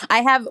did.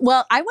 I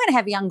went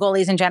heavy on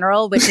goalies in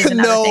general, which is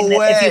another thing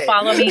that if you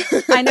follow me,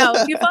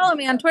 if you follow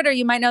me on Twitter,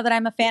 you might know that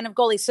I'm a fan of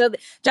goalies. So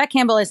Jack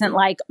Campbell isn't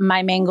like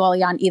my main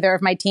goalie on either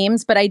of my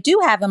teams, but I do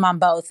have him on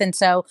both. And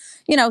so,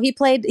 you know, he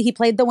played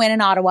the win in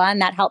Ottawa,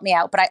 and that helped me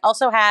out. But I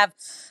also have,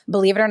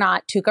 believe it or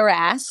not, Tuukka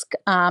Rask.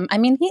 I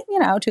mean,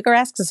 Tuukka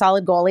Rask's a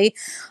solid goalie.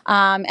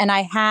 And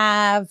I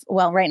have,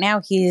 right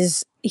now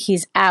he's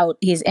out,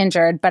 he's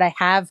injured, but I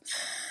have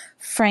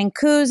Frank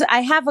Kuz.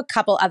 I have a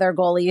couple other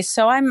goalies.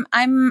 So I'm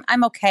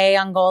okay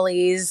on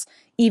goalies,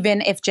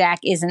 even if Jack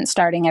isn't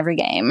starting every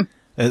game.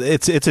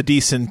 It's a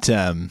decent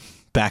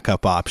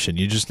backup option.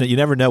 You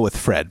never know with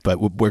Fred, but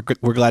we're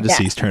glad to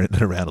see he's turning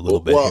it around a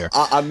little bit here.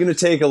 I'm going to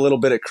take a little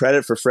bit of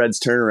credit for Fred's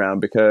turnaround,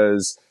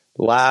 because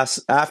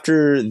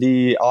after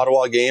the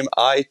Ottawa game,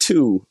 I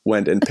too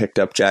went and picked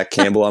up Jack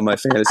Campbell on my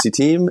fantasy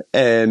team,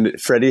 and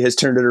Freddie has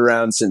turned it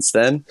around since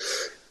then.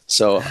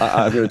 So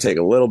I'm going to take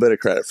a little bit of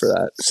credit for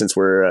that, since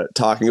we're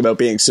talking about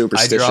being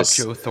superstitious. I dropped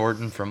Joe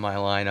Thornton from my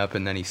lineup,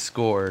 and then he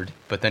scored,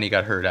 but then he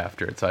got hurt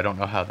after it. So I don't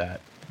know how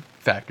that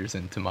factors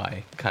into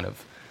my kind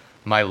of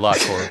my luck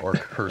or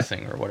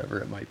cursing or whatever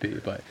it might be.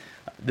 But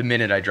the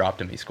minute I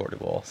dropped him, he scored a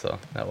goal, so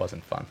that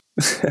wasn't fun.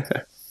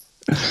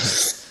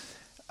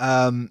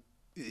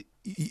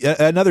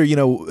 Another,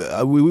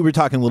 we were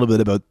talking a little bit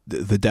about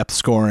the depth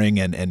scoring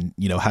and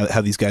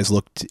how these guys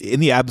looked in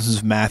the absence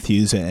of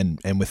Matthews and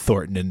with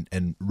Thornton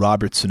and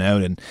Robertson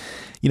out. And,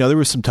 there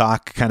was some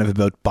talk kind of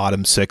about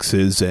bottom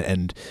sixes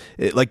and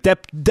like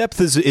depth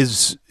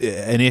is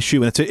an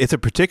issue. And it's a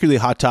particularly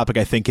hot topic,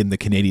 I think, in the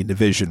Canadian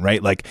division,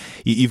 right? Like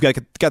you've got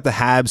the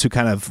Habs who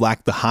kind of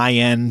lack the high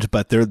end,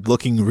 but they're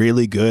looking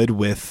really good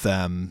with,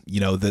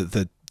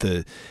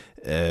 the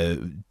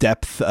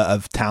depth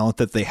of talent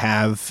that they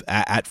have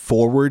at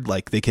forward.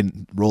 Like they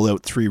can roll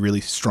out three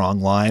really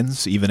strong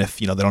lines, even if,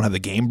 they don't have the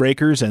game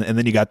breakers. And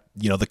then you got,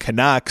 the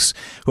Canucks,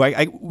 who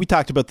we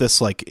talked about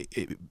this like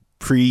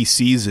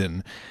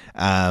pre-season.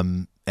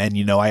 And,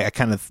 I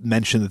kind of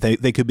mentioned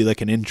that they could be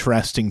like an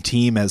interesting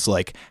team as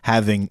like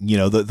having,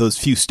 those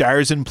few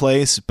stars in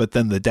place, but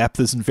then the depth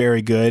isn't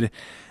very good.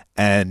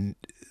 And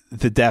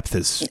the depth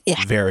is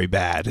very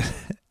bad.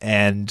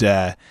 And,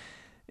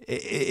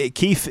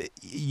 Keith,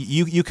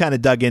 you kind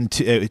of dug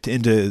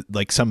into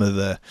like some of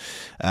the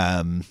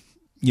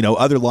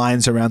other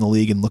lines around the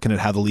league and looking at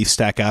how the Leafs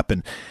stack up,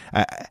 and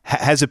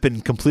has it been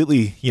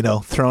completely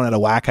thrown out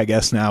of whack, I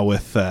guess, now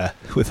with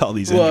all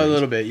these injuries? Well, a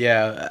little bit,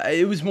 yeah.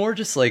 It was more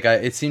just like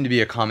it seemed to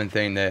be a common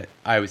thing that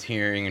I was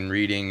hearing and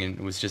reading, and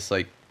it was just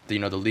like the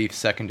Leafs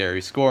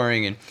secondary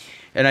scoring,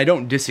 and I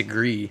don't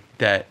disagree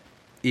that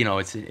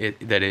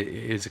that it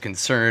is a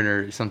concern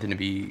or something to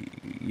be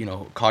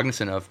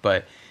cognizant of,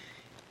 but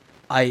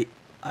I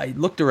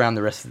looked around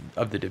the rest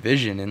of the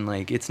division, and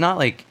like it's not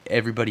like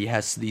everybody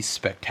has these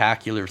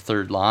spectacular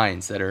third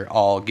lines that are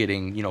all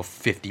getting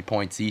 50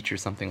 points each or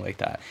something like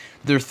that.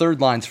 They're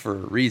third lines for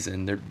a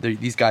reason.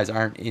 These guys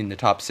aren't in the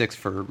top six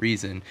for a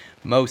reason.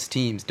 Most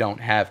teams don't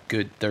have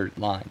good third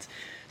lines.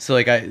 So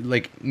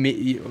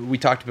we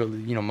talked about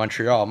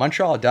Montreal.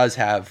 Montreal does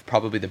have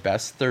probably the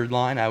best third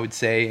line, I would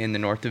say, in the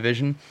North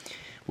Division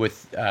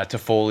with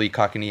Toffoli,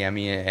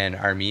 Kotkaniemi, and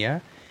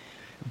Armia,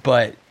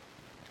 but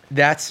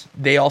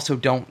they also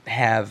don't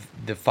have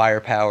the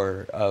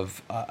firepower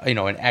of an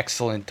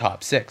excellent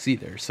top six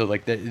either. So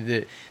like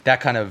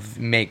that kind of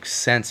makes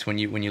sense when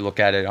you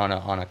look at it on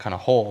a kind of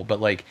whole. But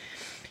like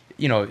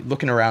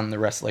looking around the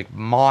rest, like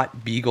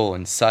Mott, Beagle,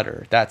 and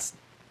Sutter,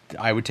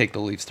 I would take the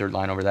Leafs third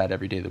line over that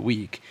every day of the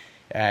week.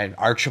 And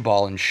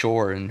Archibald and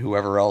Shore and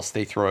whoever else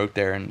they throw out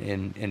there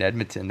in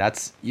Edmonton,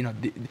 that's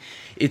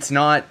it's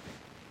not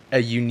a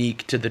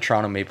unique to the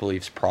Toronto Maple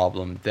Leafs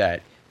problem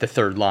that the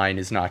third line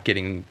is not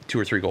getting 2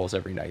 or 3 goals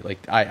every night. Like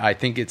I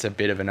think it's a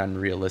bit of an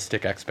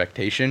unrealistic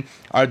expectation.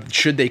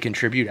 Should they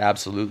contribute?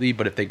 Absolutely.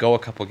 But if they go a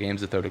couple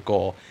games without a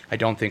goal, I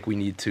don't think we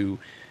need to,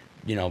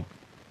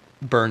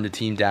 burn the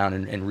team down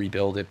and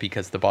rebuild it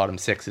because the bottom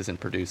six isn't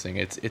producing.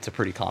 It's a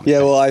pretty common thing.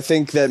 Well, I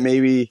think that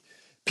maybe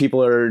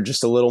people are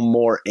just a little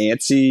more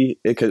antsy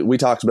because we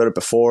talked about it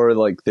before.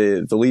 Like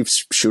the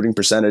Leafs shooting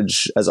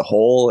percentage as a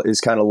whole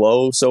is kind of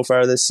low so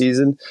far this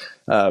season.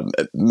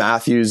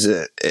 Matthews,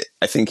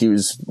 I think he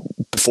was,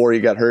 before he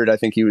got hurt, I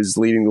think he was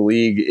leading the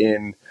league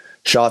in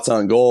shots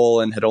on goal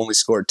and had only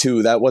scored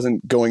 2. That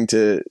wasn't going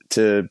to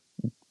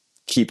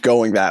keep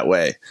going that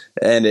way,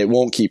 and it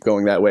won't keep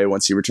going that way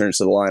once he returns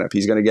to the lineup.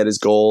 He's going to get his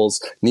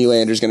goals.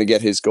 Nylander's going to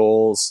get his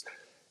goals.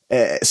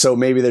 So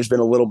maybe there's been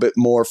a little bit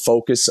more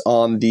focus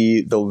on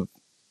the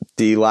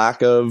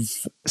lack of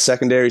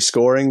secondary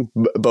scoring.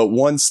 But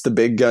once the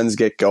big guns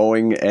get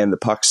going and the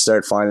pucks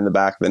start finding the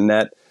back of the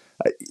net,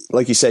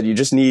 like you said, you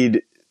just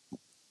need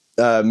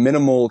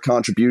minimal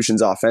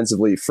contributions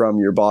offensively from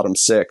your bottom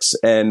six.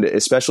 And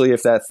especially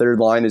if that third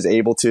line is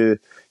able to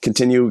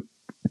continue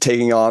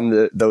taking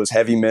on those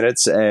heavy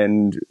minutes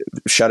and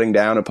shutting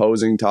down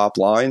opposing top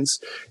lines,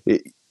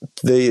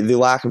 the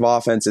lack of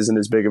offense isn't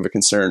as big of a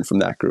concern from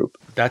that group.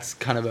 That's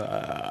kind of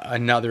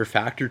another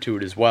factor to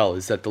it as well,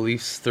 is that the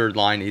Leafs' third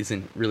line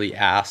isn't really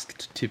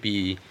asked to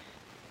be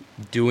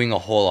doing a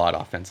whole lot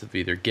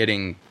offensively. They're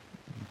getting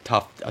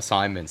tough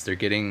assignments. They're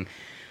getting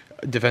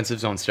defensive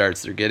zone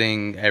starts. They're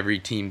getting every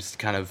team's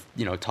kind of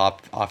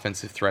top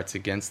offensive threats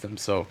against them.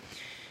 So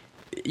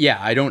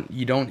yeah,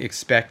 you don't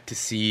expect to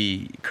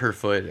see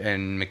Kerfoot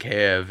and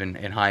Mikheyev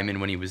and Hyman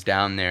when he was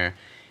down there,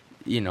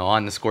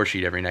 on the score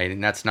sheet every night,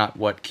 and that's not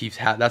what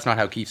that's not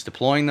how Keefe's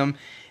deploying them.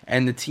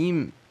 And the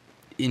team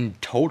in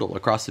total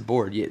across the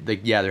board,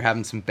 they're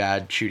having some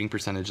bad shooting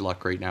percentage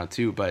luck right now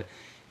too, but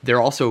they're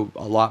also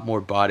a lot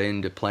more bought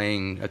into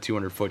playing a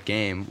 200-foot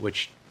game,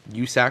 which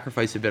you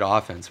sacrifice a bit of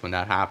offense when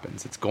that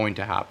happens. It's going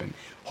to happen.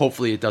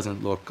 Hopefully it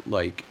doesn't look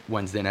like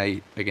Wednesday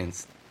night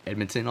against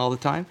Edmonton all the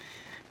time,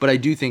 but I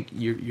do think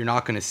you're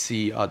not going to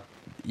see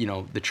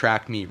the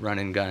track meet run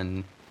and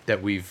gun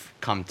that we've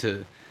come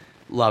to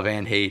love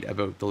and hate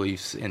about the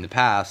Leafs in the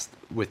past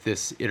with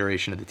this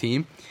iteration of the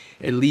team,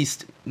 at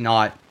least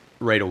not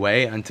right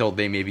away, until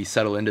they maybe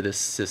settle into this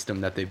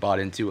system that they bought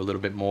into a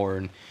little bit more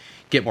and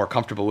get more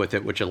comfortable with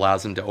it, which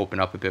allows them to open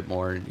up a bit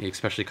more,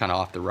 especially kind of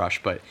off the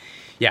rush. But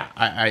yeah,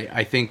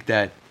 I think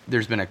that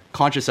there's been a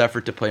conscious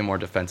effort to play more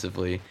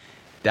defensively.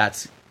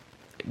 That's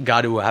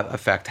got to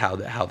affect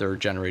how they're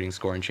generating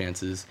scoring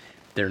chances.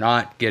 They're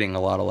not getting a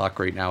lot of luck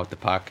right now with the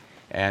puck.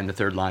 and the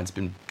third line's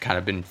been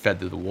fed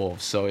to the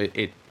wolves. So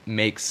it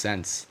makes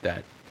sense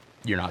that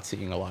you're not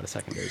seeing a lot of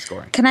secondary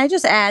scoring. Can I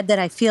just add that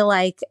I feel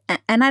like,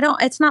 and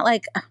it's not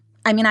like,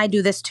 I mean, I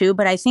do this too,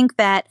 but I think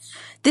that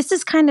this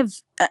is kind of,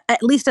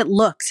 at least it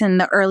looks in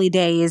the early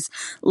days,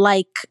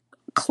 like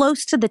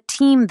close to the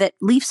team that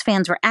Leafs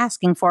fans were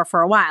asking for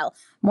a while.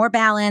 More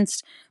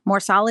balanced, more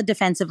solid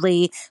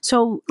defensively.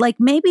 So like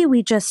maybe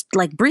we just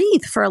like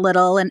breathe for a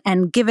little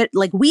and give it,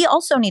 like we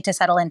also need to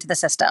settle into the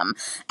system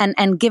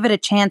and give it a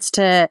chance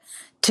to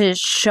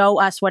show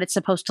us what it's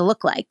supposed to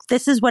look like.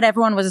 This is what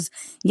everyone was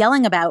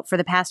yelling about for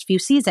the past few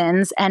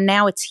seasons, and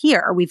now it's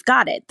here. We've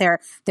got it.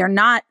 They're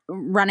not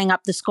running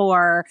up the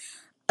score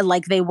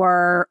like they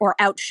were, or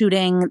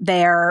outshooting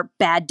their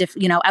bad,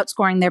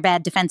 outscoring their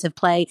bad defensive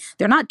play.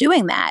 They're not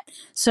doing that.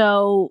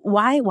 So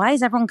why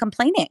is everyone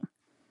complaining?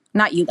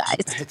 Not you guys.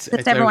 It's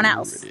everyone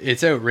else.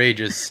 It's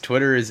outrageous.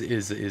 Twitter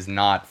is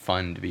not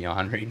fun to be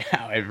on right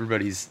now.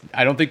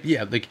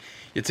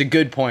 It's a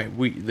good point.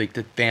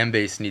 The fan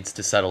base needs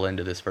to settle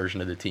into this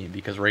version of the team,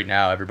 because right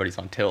now everybody's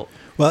on tilt.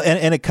 Well,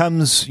 and it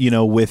comes,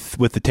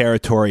 with the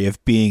territory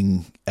of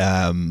being,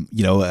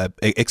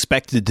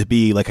 expected to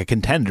be like a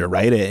contender,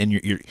 right? And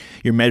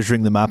you're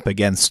measuring them up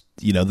against,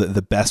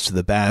 the best of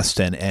the best,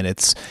 and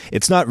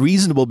it's not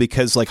reasonable,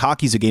 because like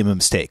hockey's a game of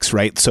mistakes,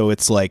 right? So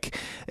it's like,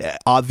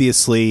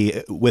 obviously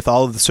with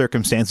all of the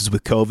circumstances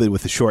with COVID,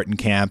 with the shortened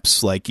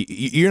camps, like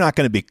you're not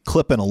going to be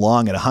clipping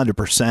along at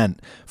 100%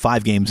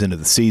 5 games into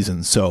the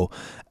season. So,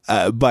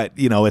 but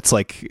it's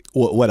like,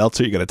 what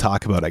else are you going to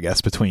talk about, I guess,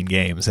 between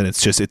games? And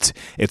it's just,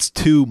 it's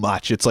too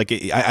much. It's like,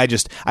 I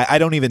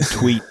don't even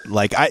tweet.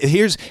 Like,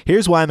 here's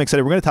why I'm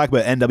excited. We're going to talk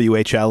about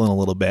NWHL in a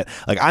little bit.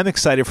 Like, I'm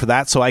excited for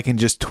that, so I can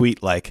just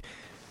tweet like,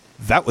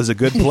 that was a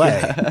good play.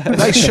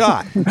 Nice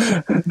shot.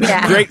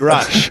 Yeah. Great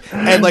rush.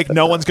 And like,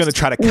 no one's going to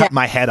try to cut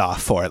my head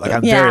off for it. Like,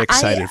 I'm very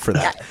excited for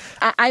that.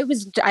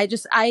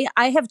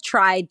 I have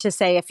tried to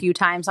say a few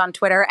times on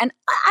Twitter, and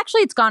actually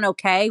it's gone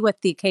okay, with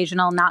the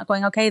occasional not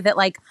going okay, that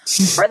like,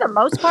 for the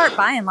most part,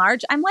 by and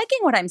large, I'm liking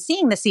what I'm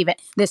seeing this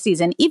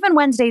season. Even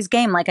Wednesday's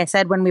game, like I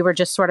said, when we were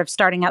just sort of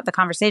starting out the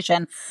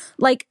conversation,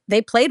 like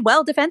they played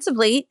well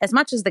defensively, as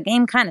much as the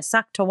game kind of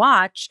sucked to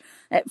watch.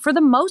 For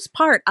the most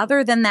part,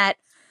 other than that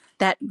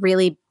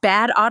really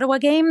bad Ottawa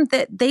game,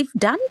 that they've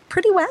done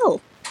pretty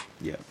well.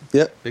 Yeah,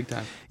 big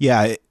time.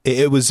 Yeah,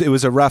 it was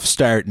a rough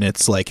start, and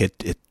it's like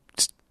it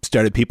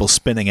started people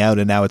spinning out,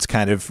 and now it's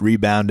kind of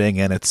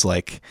rebounding, and it's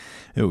like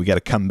we got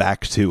to come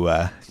back to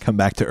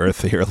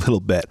earth here a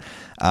little bit.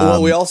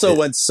 Well, we also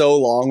went so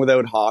long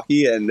without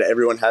hockey, and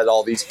everyone had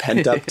all these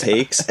pent up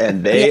takes,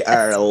 and they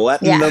are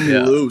letting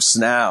them loose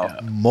now. Yeah.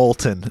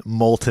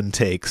 Molten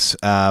takes.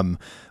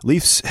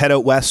 Leafs head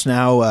out west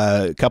now,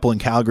 a couple in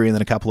Calgary and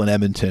then a couple in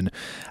Edmonton.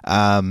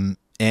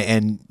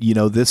 And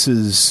this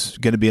is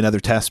going to be another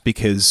test,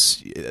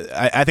 because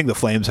I think the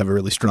Flames have a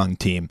really strong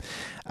team.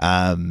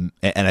 And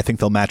I think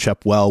they'll match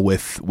up well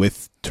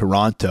with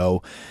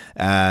Toronto.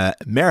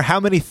 Mare, how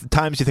many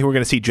times do you think we're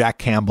going to see Jack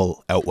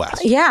Campbell out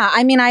west? Yeah,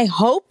 I mean, I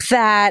hope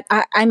that,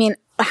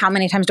 how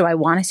many times do I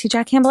want to see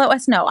Jack Campbell out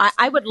west? No,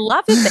 I would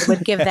love if they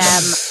would give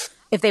them,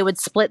 if they would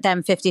split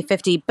them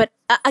 50-50. But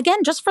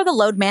again, just for the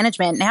load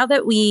management, now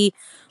that we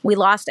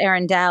lost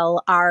Aaron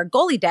Dell, our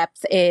goalie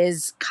depth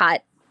is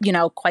cut,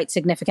 quite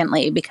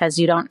significantly, because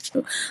you don't,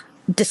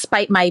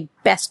 despite my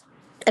best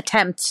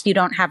attempts, you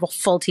don't have a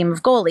full team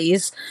of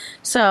goalies.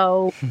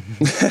 So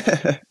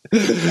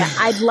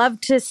I'd love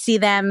to see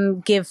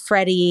them give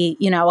Freddie,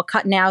 a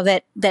cut now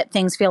that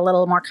things feel a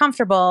little more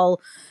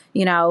comfortable,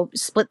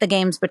 split the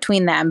games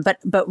between them.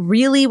 But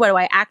really, what do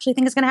I actually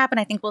think is going to happen?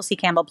 I think we'll see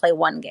Campbell play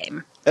one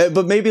game.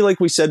 But maybe, like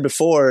we said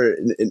before,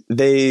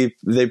 they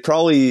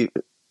probably,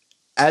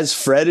 as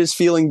Fred is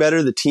feeling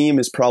better, the team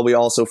is probably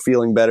also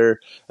feeling better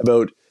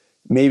about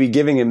maybe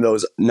giving him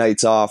those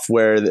nights off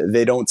where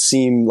they don't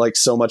seem like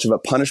so much of a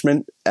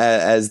punishment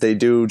as they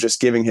do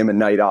just giving him a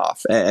night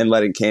off and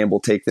letting Campbell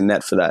take the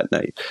net for that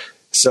night.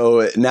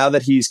 So now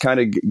that he's kind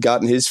of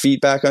gotten his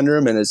feet back under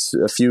him and has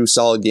a few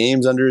solid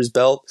games under his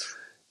belt,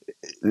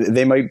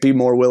 they might be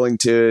more willing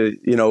to,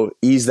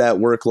 ease that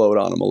workload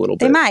on him a little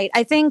bit. They might.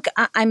 I think,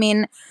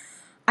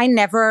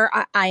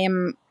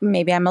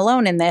 maybe I'm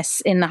alone in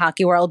this, in the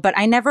hockey world, but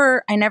I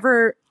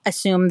never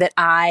assume that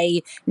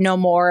I know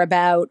more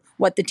about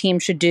what the team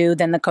should do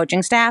than the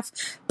coaching staff.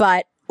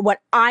 But what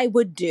I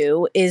would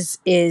do is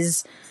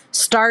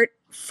start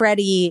start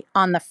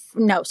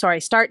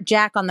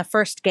Jack on the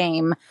first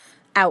game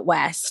out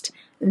west,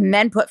 and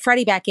then put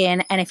Freddie back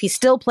in. And if he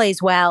still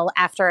plays well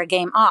after a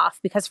game off,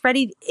 because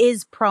Freddie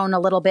is prone a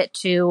little bit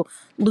to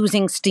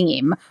losing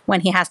steam when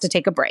he has to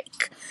take a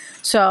break.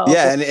 So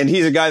yeah, and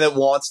he's a guy that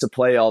wants to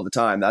play all the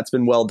time. That's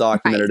been well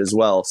documented as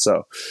well.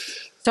 So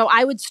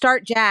I would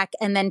start Jack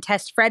and then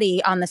test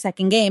Freddie on the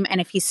second game. And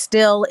if he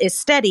still is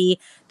steady,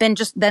 then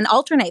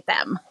alternate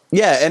them.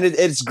 Yeah, and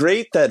it's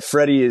great that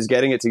Freddie is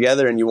getting it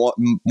together, and you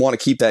want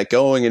to keep that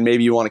going, and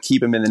maybe you want to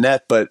keep him in the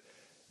net. But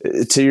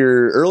to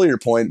your earlier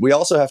point, we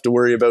also have to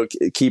worry about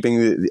keeping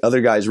the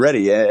other guys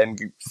ready,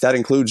 and that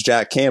includes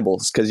Jack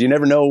Campbell, because you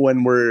never know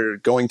when we're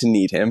going to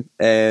need him.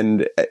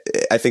 And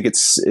I think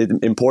it's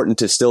important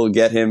to still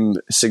get him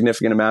a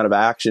significant amount of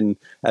action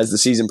as the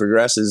season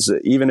progresses,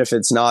 even if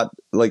it's not,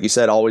 like you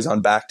said, always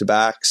on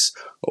back-to-backs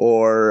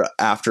or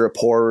after a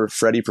poor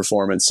Freddie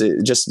performance.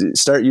 Just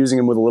start using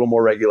him with a little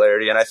more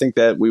regularity, and I think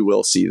that we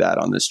will see that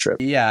on this trip.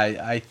 Yeah,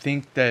 I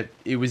think that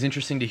it was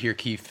interesting to hear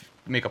Keith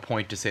make a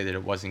point to say that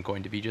it wasn't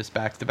going to be just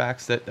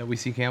back-to-backs that we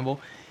see Campbell,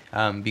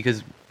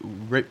 because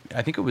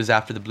I think it was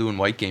after the blue and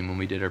white game when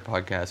we did our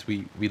podcast,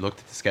 we looked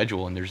at the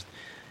schedule, and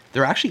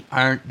there actually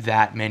aren't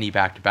that many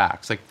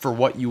back-to-backs. Like, for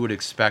what you would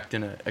expect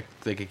in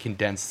a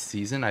condensed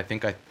season, I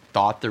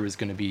thought there was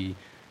going to be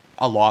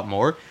a lot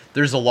more.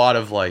 There's a lot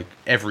of like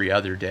every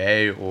other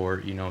day,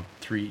 or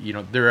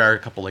there are a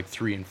couple like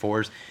 3 and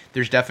 4s.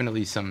 There's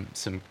definitely some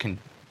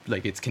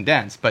it's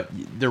condensed, but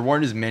there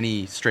weren't as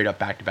many straight up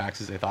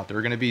back-to-backs as I thought there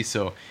were going to be.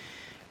 So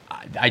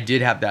I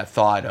did have that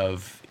thought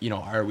of,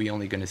 are we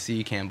only going to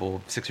see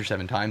Campbell 6 or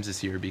 7 times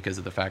this year because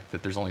of the fact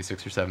that there's only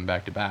 6 or 7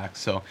 back-to-backs.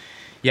 So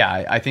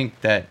yeah, I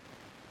think that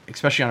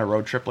especially on a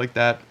road trip like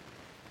that,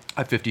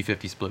 a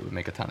 50-50 split would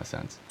make a ton of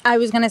sense. I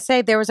was going to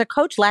say, there was a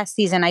coach last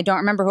season, I don't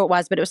remember who it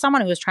was, but it was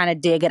someone who was trying to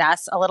dig at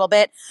us a little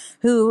bit,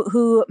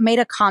 who made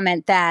a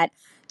comment that,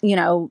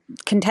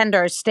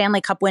 contenders, Stanley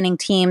Cup winning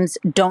teams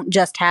don't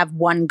just have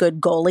one good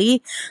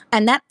goalie.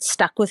 And that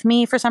stuck with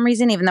me for some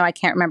reason, even though I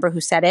can't remember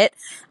who said it.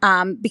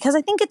 Because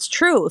I think it's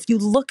true. If you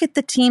look at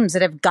the teams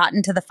that have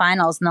gotten to the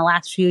finals in the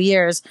last few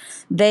years,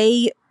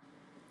 they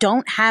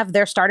don't have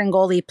their starting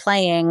goalie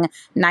playing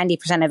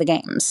 90% of the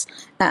games.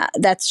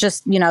 That's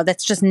just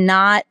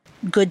not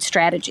good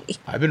strategy.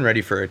 I've been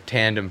ready for a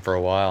tandem for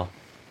a while.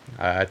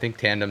 I think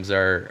tandems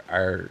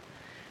are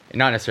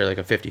not necessarily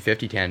like a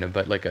 50-50 tandem,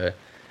 but like a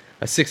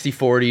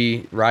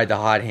 60-40 ride the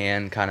hot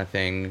hand kind of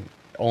thing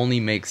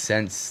only makes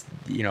sense,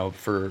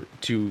 for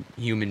 2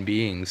 human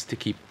beings to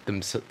keep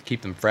them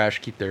fresh,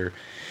 keep their,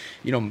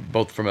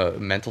 both from a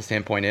mental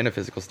standpoint and a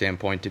physical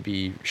standpoint, to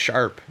be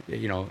sharp,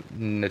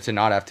 to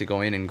not have to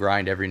go in and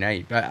grind every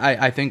night. But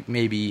I think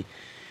maybe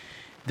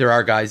there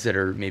are guys that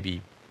are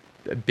maybe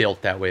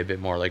built that way a bit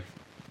more, like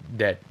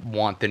that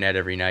want the net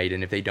every night.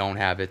 And if they don't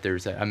have it,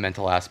 there's a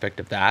mental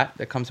aspect of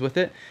that comes with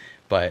it.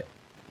 But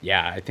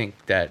yeah, I think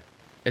that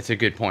it's a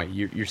good point.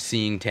 You're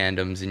seeing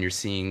tandems, and you're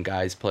seeing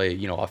guys play, a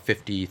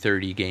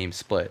 50-30 game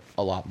split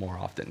a lot more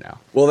often now.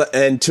 Well,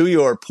 and to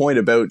your point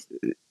about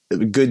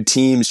good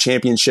teams,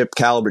 championship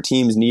caliber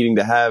teams needing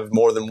to have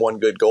more than one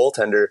good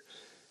goaltender,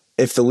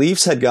 if the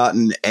Leafs had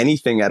gotten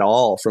anything at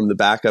all from the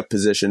backup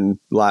position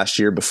last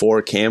year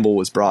before Campbell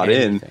was brought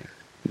in,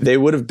 they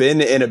would have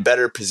been in a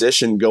better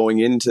position going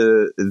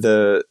into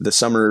the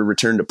summer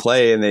return to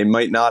play, and they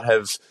might not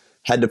have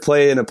had to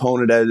play an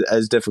opponent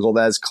as difficult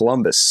as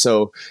Columbus.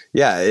 So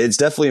yeah, it's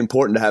definitely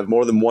important to have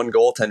more than one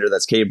goaltender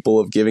that's capable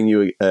of giving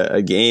you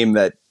a game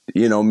that,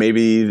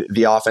 maybe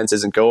the offense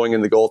isn't going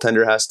and the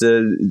goaltender has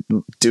to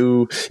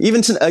do.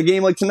 Even a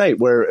game like tonight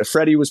where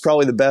Freddie was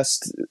probably the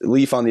best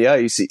Leaf on the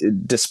ice,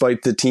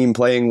 despite the team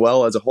playing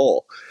well as a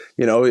whole.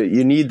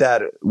 You need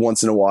that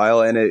once in a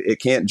while, and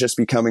it can't just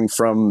be coming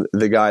from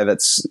the guy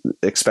that's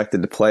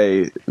expected to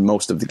play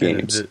most of the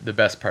games. The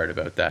best part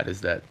about that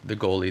is that the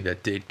goalie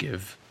that did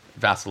give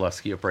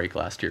Vasilevsky a break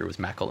last year was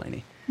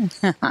McElhinney.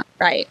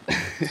 Right.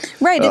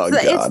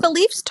 It's the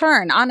Leafs'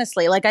 turn,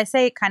 honestly. Like, I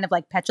say it kind of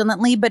like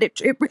petulantly, but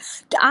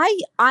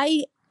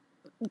I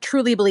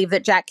truly believe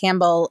that Jack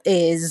Campbell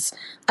is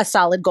a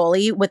solid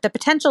goalie with the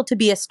potential to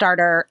be a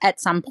starter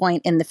at some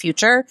point in the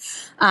future.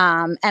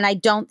 And I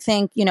don't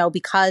think,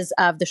 because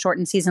of the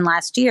shortened season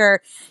last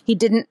year, he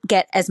didn't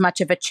get as much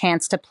of a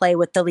chance to play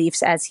with the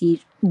Leafs as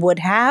he would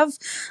have.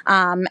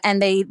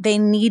 And they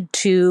need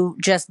to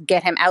just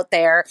get him out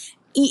there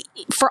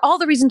for all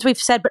the reasons we've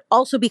said, but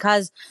also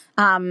because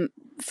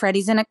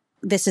Freddie's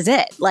this is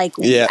it. Like,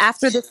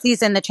 after this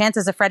season, the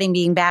chances of Freddie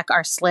being back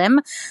are slim,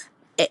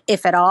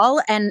 if at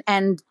all.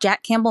 And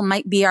Jack Campbell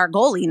might be our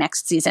goalie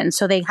next season.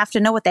 So they have to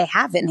know what they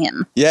have in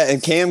him. Yeah.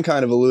 And Cam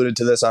kind of alluded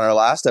to this on our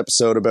last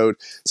episode about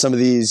some of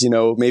these,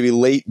 maybe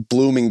late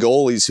blooming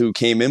goalies who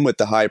came in with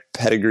the high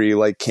pedigree,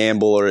 like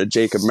Campbell or a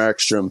Jacob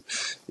Markstrom.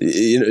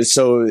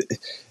 So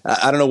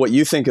I don't know what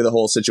you think of the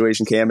whole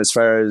situation, Cam, as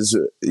far as,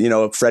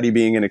 Freddie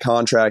being in a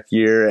contract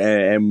year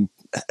and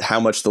how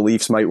much the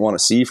Leafs might want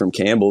to see from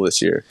Campbell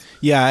this year.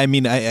 Yeah, I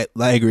mean, I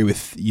agree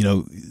with,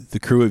 the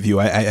crew of you.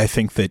 I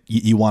think that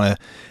you want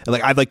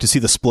to, I'd like to see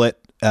the split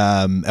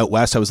out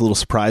west. I was a little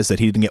surprised that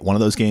he didn't get one of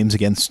those games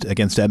against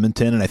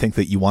Edmonton, and I think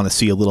that you want to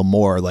see a little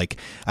more. Like,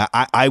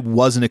 I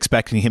wasn't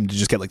expecting him to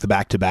just get like the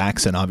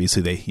back-to-backs, and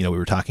obviously we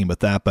were talking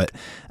about that, but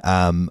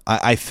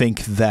I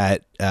think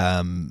that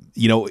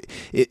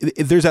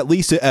there's at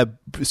least a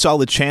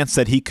solid chance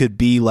that he could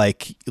be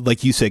like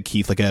you said,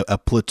 Keith, like a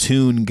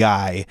platoon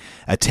guy,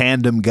 a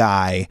tandem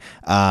guy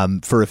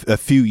for a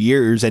few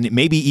years, and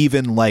maybe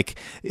even like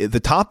the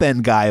top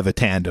end guy of a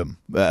tandem.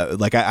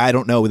 I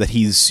don't know that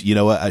he's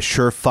a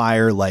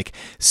surefire like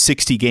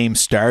 65 game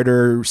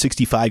starter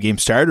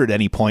at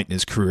any point in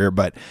his career,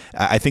 but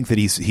I think that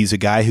he's a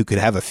guy who could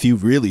have a few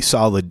really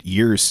solid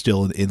years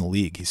still in the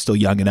league. He's still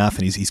young enough,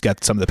 and he's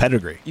got some of the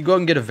pedigree. You go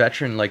and get a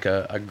veteran like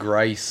a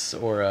Grice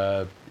or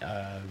a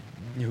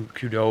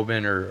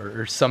Khudobin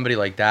or somebody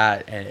like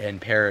that, and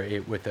pair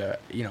it with a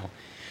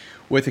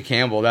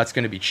Campbell. That's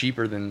going to be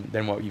cheaper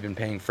than what you've been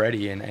paying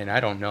Freddie. And I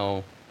don't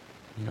know,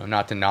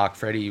 not to knock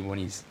Freddie when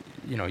he's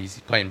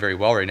playing very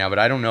well right now, but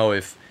I don't know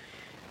if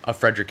a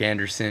Frederik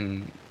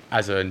Andersen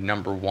as a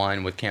number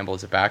one with Campbell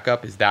as a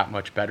backup is that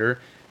much better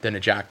than a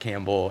Jack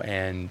Campbell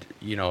and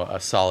a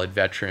solid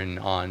veteran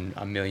on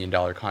 $1 million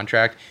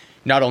contract,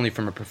 not only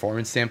from a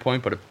performance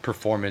standpoint, but a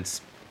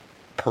performance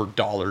per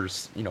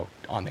dollars,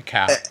 on the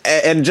cap.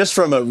 And just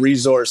from a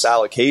resource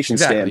allocation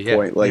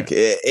standpoint,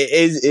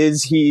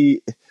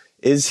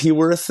 is he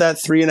worth that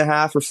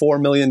 $3.5 or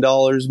 $4 million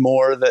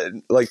more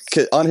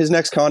that on his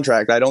next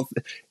contract?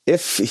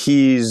 If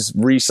he's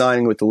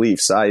re-signing with the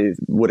Leafs, I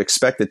would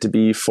expect it to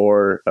be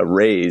for a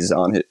raise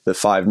on the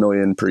 $5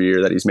 million per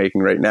year that he's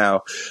making right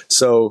now.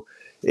 So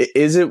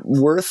is it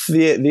worth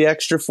the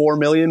extra $4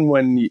 million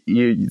when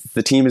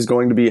the team is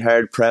going to be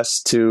hard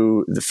pressed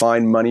to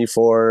find money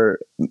for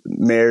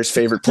Mayor's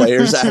favorite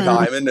player, Zach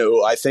Hyman,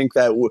 who I think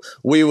that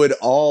we would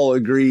all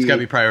agree he's got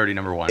to be priority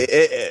number one.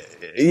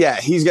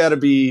 He's got to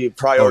be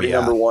priority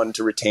number one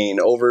to retain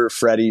over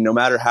Freddie, no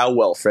matter how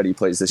well Freddie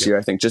plays this year.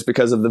 I think just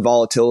because of the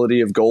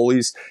volatility of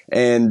goalies,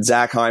 and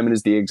Zach Hyman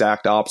is the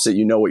exact opposite.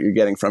 You know what you're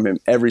getting from him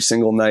every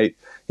single night.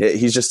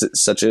 He's just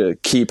such a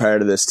key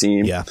part of this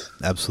team. Yeah,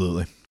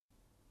 absolutely.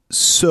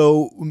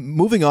 So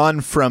moving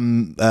on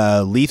from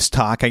Leafs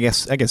talk, I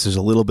guess there's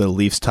a little bit of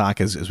Leafs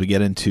talk as we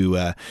get into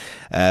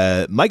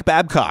Mike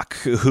Babcock,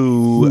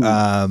 who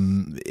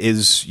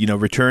is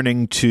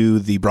returning to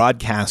the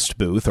broadcast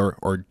booth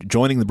or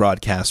joining the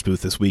broadcast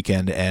booth this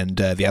weekend, and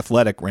The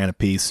Athletic ran a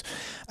piece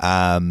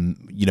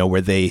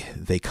where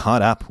they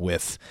caught up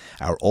with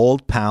our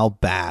old pal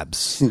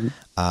Babs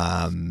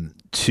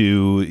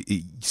to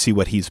see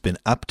what he's been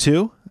up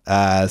to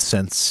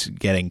since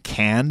getting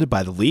canned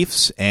by the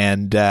Leafs,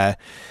 and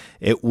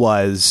it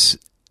was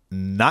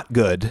not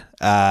good.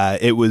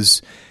 It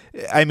was,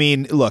 I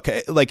mean, look,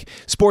 like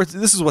sports,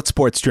 this is what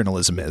sports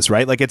journalism is,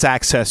 right? Like it's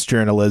access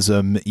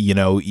journalism,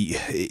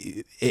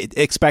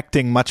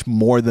 expecting much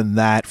more than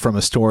that from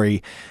a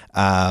story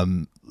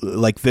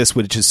like this,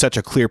 which is such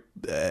a clear,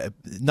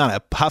 not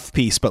a puff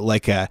piece, but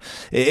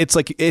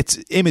it's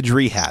image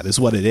rehab is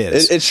what it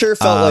is. It sure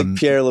felt like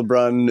Pierre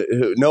LeBrun,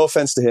 who, no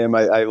offense to him,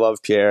 I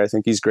love Pierre, I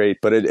think he's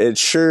great, but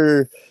it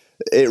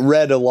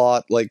read a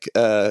lot like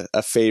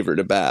a favor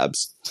to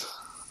Babs.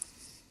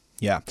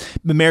 Yeah.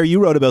 Mary, you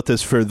wrote about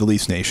this for the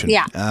Leafs Nation.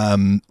 Yeah.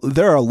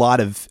 There are a lot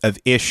of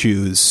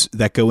issues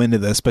that go into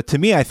this, but to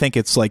me, I think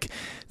it's like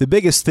the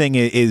biggest thing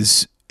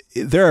is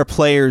there are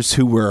players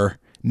who were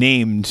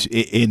named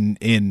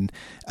in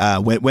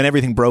when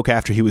everything broke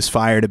after he was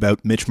fired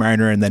about Mitch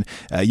Marner, and then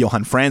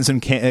Johan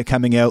Franzen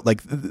coming out.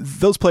 Like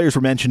those players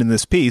were mentioned in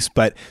this piece,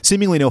 but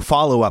seemingly no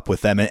follow up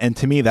with them. And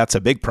to me, that's a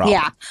big problem.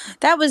 Yeah,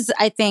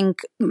 I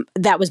think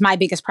that was my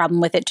biggest problem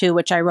with it too,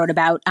 which I wrote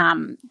about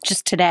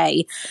just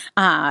today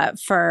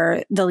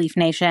for the Leaf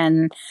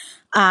Nation.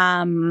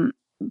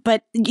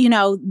 But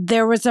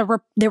there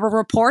were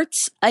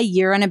reports a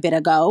year and a bit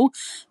ago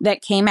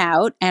that came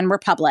out and were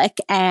public,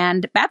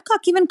 and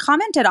Babcock even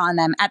commented on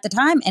them at the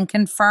time and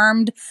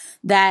confirmed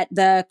that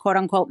the quote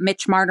unquote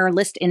Mitch Marner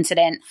list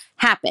incident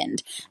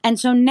happened. And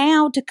so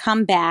now to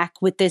come back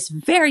with this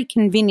very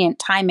convenient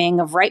timing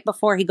of right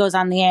before he goes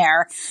on the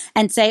air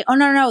and say, oh,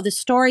 no, the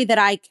story that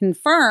I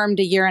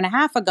confirmed a year and a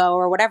half ago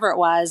or whatever it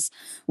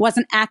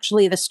wasn't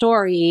actually the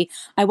story.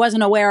 I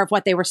wasn't aware of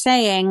what they were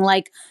saying.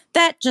 Like,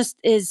 that just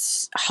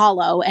is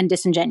hollow and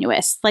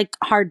disingenuous, like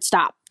hard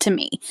stop to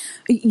me.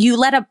 You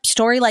let a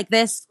story like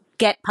this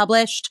get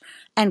published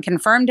and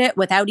confirmed it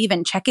without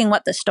even checking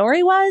what the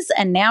story was,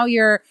 and now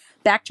you're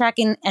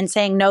backtracking and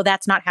saying, no,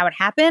 that's not how it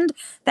happened.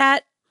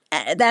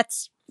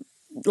 That's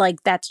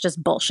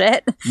just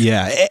bullshit.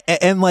 Yeah.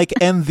 And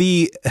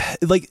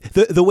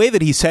the way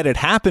that he said it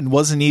happened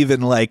wasn't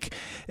even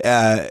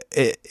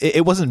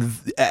it wasn't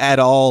at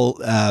all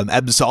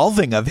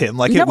absolving of him.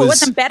 Like, no, it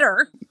wasn't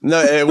better. No,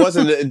 it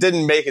wasn't. It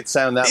didn't make it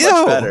sound that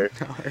much better.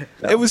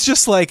 No. It was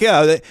just like,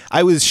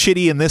 I was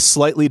shitty in this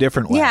slightly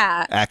different way.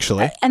 Yeah.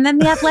 Actually. And then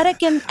The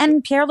Athletic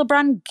and Pierre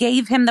LeBrun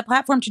gave him the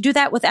platform to do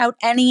that without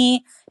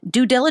any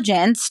due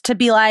diligence, to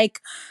be like,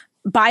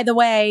 by the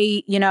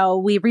way,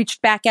 we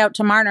reached back out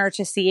to Marner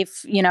to see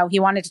if, he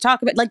wanted to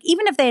talk about,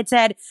 even if they had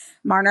said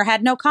Marner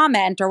had no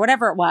comment or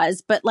whatever it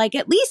was, but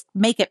at least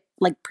make it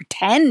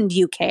pretend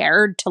you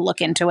cared to look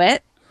into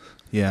it.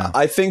 Yeah.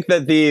 I think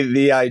that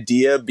the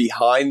idea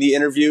behind the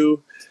interview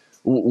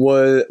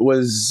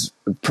was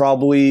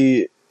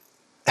probably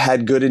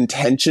had good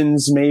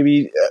intentions,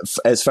 maybe,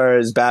 as far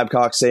as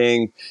Babcock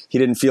saying he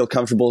didn't feel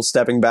comfortable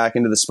stepping back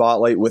into the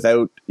spotlight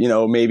without,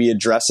 maybe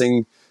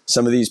addressing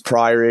some of these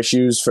prior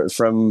issues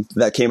from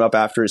that came up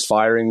after his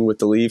firing with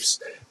the Leafs.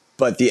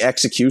 But the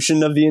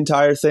execution of the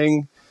entire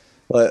thing,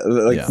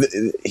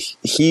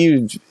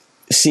 he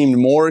seemed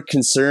more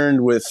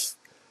concerned with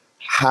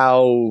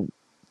how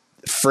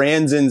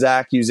Franzen's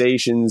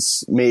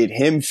accusations made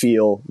him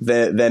feel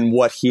than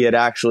what he had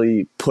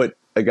actually put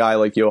a guy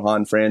like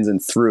Johan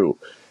Franzen through.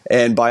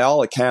 And by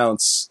all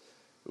accounts,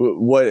 the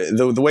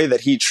way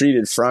that he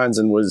treated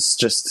Franzen was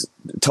just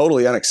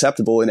totally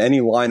unacceptable in any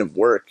line of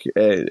work.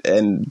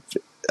 And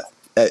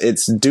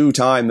it's due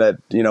time that,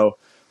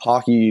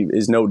 hockey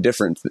is no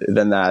different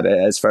than that,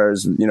 as far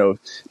as,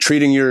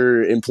 treating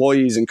your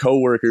employees and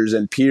coworkers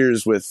and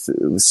peers with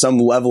some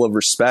level of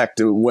respect.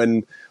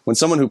 When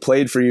someone who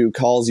played for you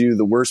calls you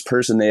the worst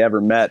person they ever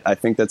met, I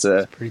think that's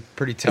a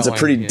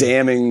pretty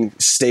damning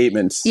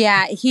statement.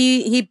 Yeah,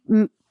 he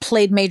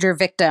played major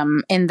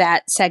victim in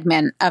that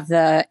segment of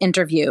the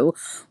interview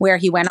where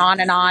he went on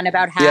and on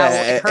about how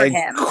it hurt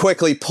him.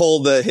 Quickly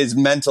pulled his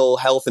mental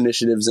health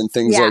initiatives and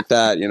things like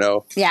that,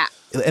 Yeah.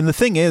 And the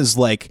thing is,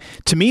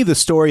 to me, the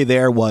story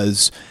there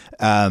was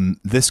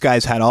this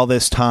guy's had all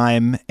this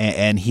time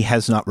and he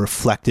has not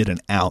reflected an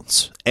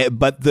ounce.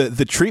 But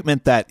the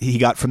treatment that he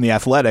got from The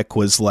Athletic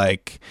was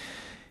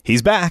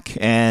he's back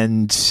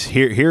and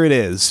here it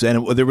is.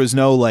 And there was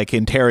no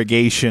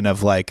interrogation of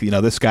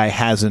this guy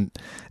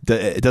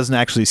it doesn't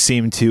actually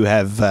seem to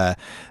have,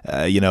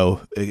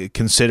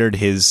 considered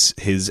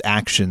his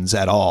actions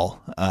at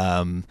all.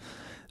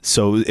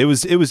 So it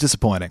was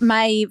disappointing.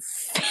 My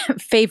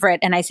favorite,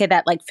 and I say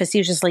that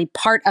facetiously,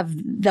 part of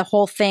the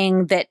whole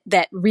thing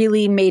that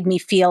really made me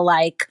feel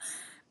and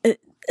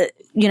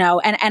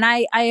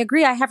I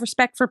agree. I have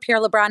respect for Pierre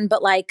LeBrun,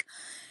 but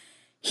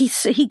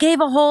he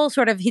gave a whole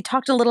he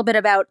talked a little bit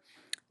about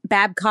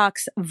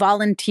Babcock's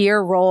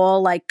volunteer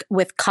role,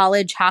 with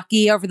college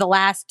hockey over the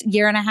last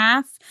year and a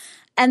half.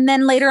 And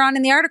then later on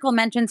in the article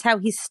mentions how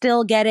he's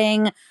still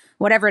getting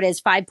whatever it is,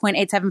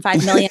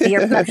 $5.875 million a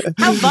year.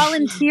 How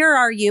volunteer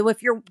are you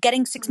if you're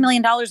getting $6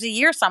 million a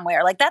year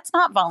somewhere? That's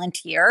not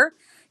volunteer.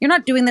 You're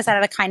not doing this out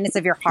of the kindness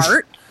of your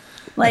heart.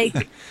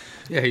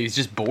 Yeah, he's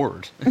just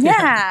bored.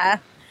 Yeah.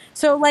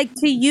 So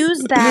to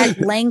use that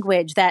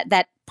language,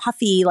 that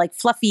puffy,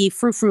 fluffy,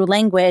 frou-frou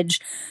language,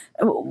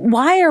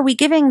 why are we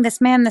giving this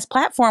man this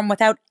platform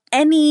without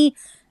any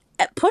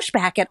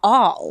pushback at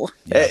all?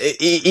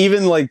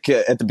 Even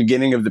at the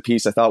beginning of the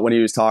piece, I thought when he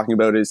was talking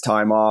about his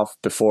time off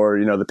before,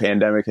 the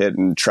pandemic hit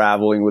and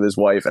traveling with his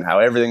wife and how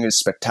everything is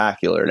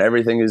spectacular and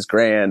everything is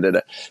grand. And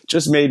it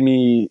just made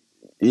me,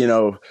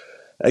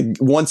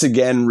 once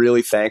again,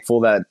 really thankful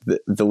that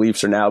the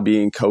Leafs are now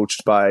being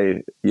coached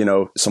by,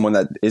 someone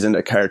that isn't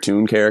a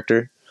cartoon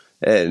character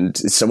and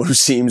someone who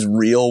seems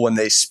real when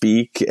they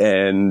speak.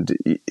 And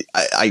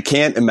I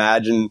can't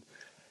imagine,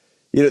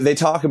 they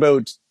talk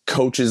about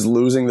coaches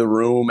losing the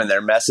room and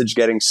their message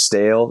getting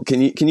stale.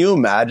 Can you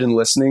imagine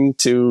listening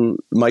to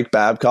Mike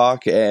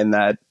Babcock and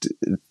that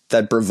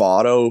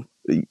bravado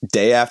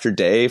day after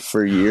day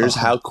for years,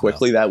 how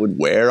quickly that would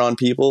wear on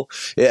people,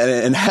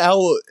 and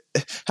how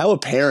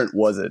apparent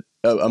was it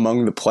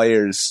among the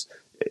players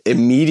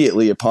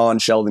immediately upon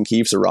Sheldon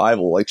Keefe's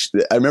arrival?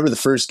 I remember the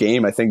first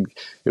game, I think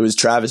it was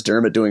Travis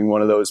Dermott doing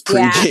one of those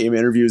pre-game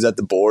interviews at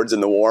the boards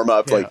in the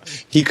warm-up.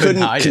 He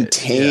couldn't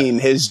contain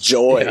his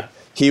joy. Yeah.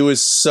 He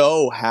was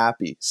so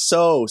happy,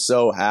 so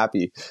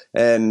happy.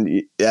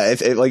 And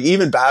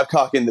even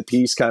Babcock in the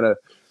piece kind of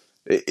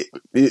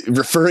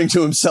referring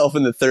to himself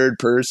in the third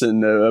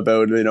person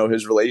about,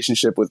 his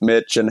relationship with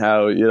Mitch and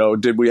how,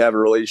 did we have a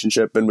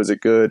relationship and was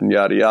it good and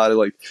yada,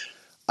 yada.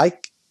 I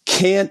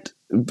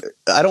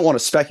don't want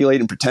to speculate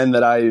and pretend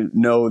that I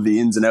know the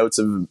ins and outs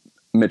of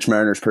Mitch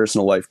Marner's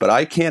personal life, but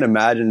I can't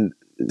imagine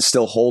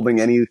still holding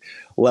any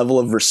level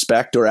of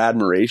respect or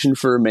admiration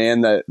for a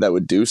man that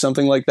would do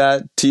something like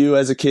that to you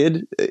as a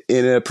kid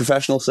in a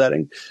professional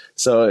setting.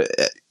 So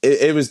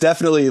it was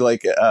definitely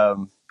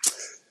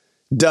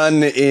done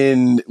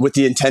with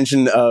the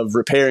intention of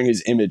repairing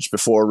his image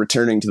before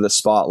returning to the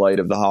spotlight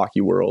of the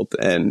hockey world,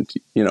 and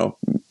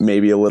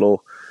maybe a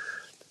little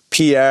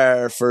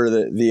PR for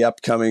the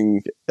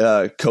upcoming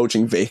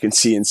coaching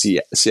vacancy in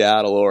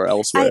Seattle or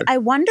elsewhere.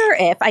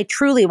 I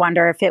truly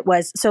wonder if it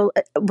was,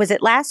 was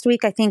it last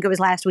week? I think it was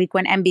last week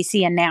when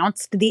NBC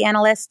announced the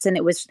analysts, and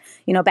it was,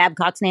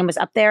 Babcock's name was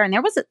up there, and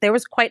there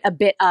was quite a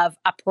bit of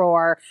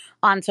uproar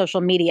on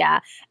social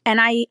media. And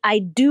I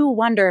do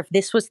wonder if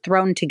this was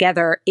thrown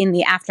together in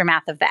the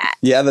aftermath of that.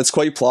 Yeah, that's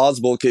quite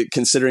plausible,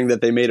 considering that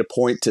they made a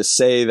point to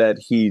say that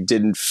he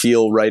didn't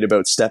feel right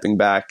about stepping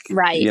back,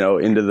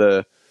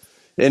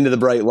 into the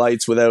bright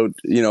lights without,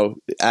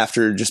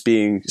 after just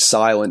being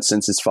silent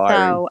since his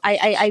firing. So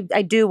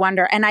I do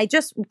wonder. And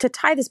to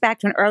tie this back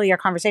to an earlier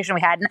conversation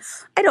we had, and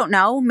I don't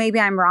know, maybe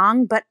I'm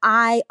wrong, but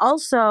I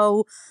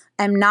also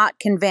am not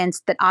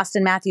convinced that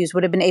Austin Matthews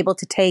would have been able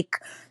to take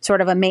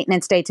sort of a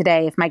maintenance day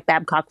today if Mike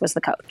Babcock was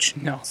the coach.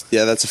 No.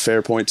 Yeah, that's a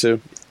fair point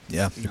too.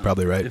 Yeah, you're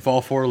probably right. If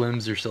all 4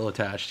 limbs are still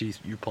attached,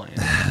 you're playing.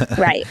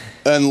 Right.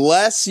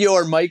 Unless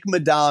you're Mike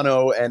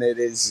Madonna and it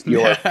is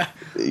you're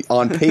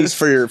on pace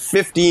for your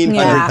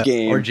 1500th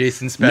game. Or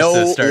Jason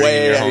Spezza starting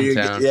in your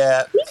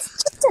hometown.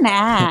 He's just an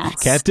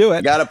ass. Can't do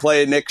it. Got to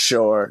play Nick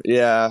Shore.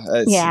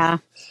 Yeah.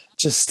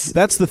 Just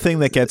that's the thing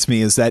that gets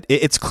me is that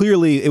it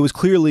was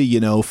clearly,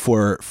 you know,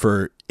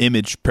 for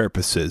image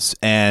purposes,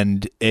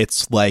 and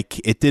it's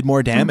like it did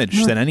more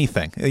damage than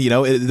anything. You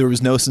know, there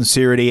was no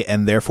sincerity,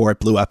 and therefore it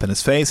blew up in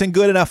his face, and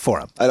good enough for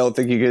him. I don't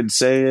think you could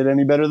say it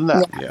any better than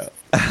that. Yeah.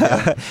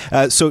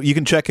 So you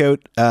can check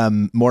out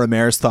more of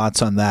Mayor's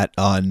thoughts on that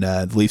on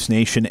the Leafs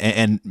Nation.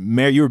 And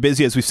Mayor, you were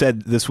busy, as we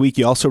said, this week.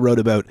 You also wrote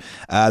about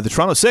the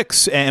Toronto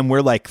Six, and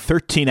we're like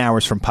 13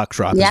 hours from puck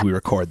drop as we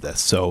record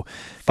this. So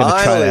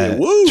gonna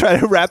try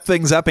to wrap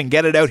things up and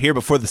get it out here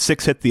before the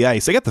Six hit the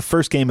ice. They got the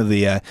first game of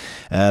the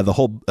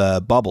whole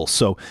bubble.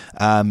 So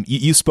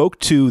you spoke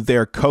to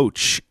their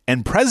coach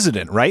and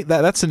president, right?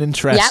 That's an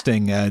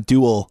interesting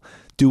dual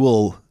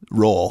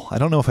role. I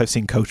don't know if I've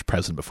seen coach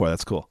president before.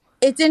 That's cool.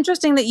 It's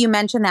interesting that you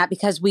mentioned that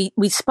because we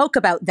spoke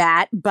about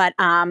that, but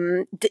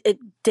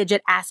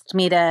Digit asked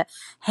me to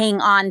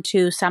hang on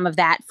to some of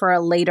that for a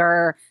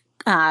later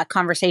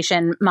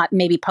conversation,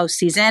 maybe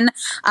postseason,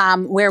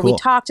 where we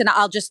talked, and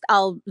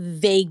I'll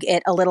vague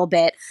it a little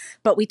bit,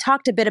 but we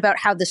talked a bit about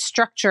how the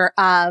structure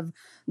of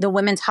the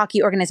women's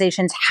hockey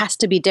organizations has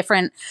to be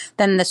different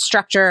than the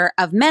structure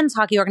of men's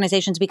hockey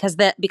organizations because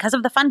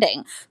of the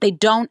funding. They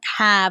don't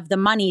have the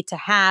money to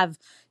have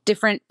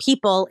different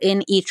people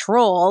in each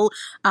role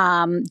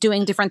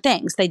doing different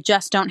things. They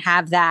just don't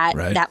have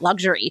that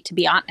luxury, to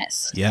be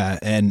honest. Yeah,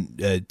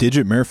 and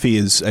Digit Murphy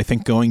is, I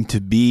think, going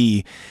to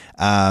be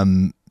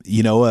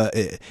you know,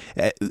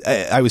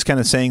 I was kind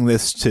of saying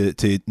this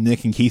to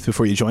Nick and Keith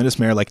before you joined us,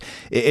 Mayor. Like,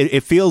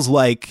 it feels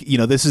like, you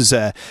know, this is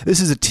a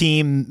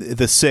team,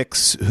 the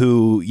Six,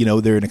 who, you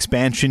know, they're an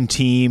expansion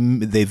team.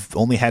 They've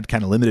only had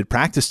kind of limited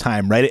practice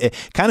time, right?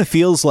 It kind of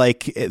feels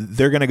like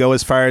they're going to go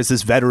as far as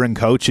this veteran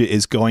coach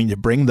is going to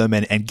bring them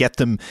and get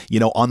them, you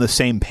know, on the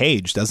same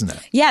page, doesn't it?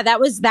 Yeah, that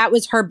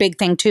was her big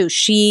thing too.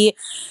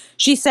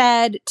 She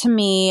said to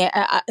me,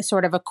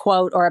 sort of a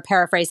quote or a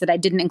paraphrase that I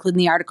didn't include in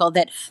the article,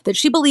 that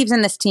she believes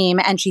in this team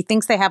and she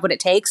thinks they have what it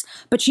takes,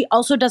 but she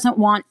also doesn't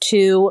want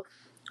to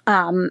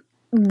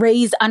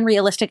raise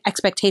unrealistic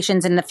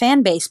expectations in the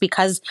fan base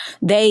because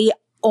they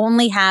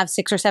only have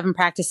 6 or 7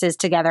 practices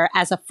together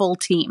as a full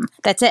team.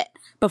 That's it,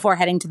 before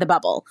heading to the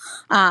bubble.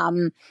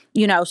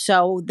 You know,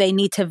 so they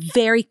need to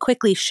very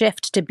quickly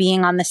shift to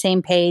being on the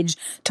same page,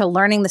 to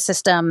learning the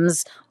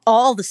systems,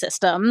 all the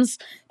systems,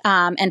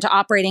 and to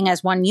operating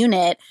as one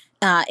unit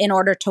in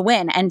order to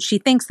win. And she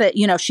thinks that,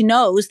 you know, she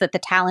knows that the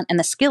talent and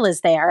the skill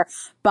is there,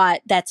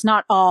 but that's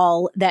not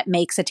all that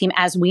makes a team,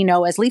 as we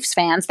know as Leafs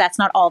fans, that's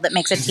not all that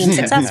makes a team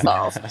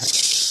successful.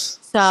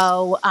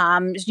 So,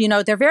 you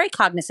know, they're very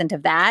cognizant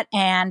of that.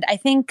 And I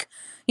think,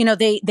 you know,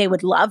 they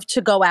would love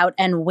to go out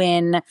and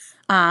win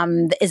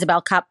the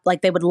Isabel Cup.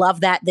 Like, they would love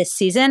that this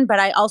season. But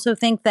I also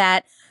think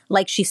that,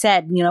 like she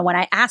said, you know, when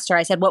I asked her,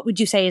 I said, what would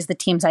you say is the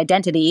team's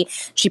identity?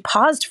 She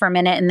paused for a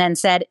minute and then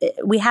said,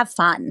 we have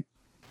fun.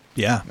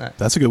 Yeah,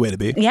 that's a good way to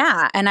be.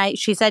 Yeah. And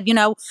she said,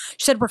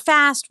 we're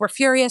fast, we're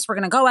furious, we're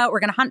going to go out, we're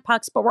going to hunt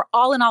pucks, but we're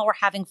all in all, we're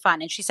having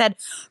fun. And she said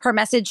her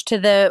message to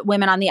the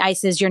women on the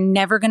ice is, you're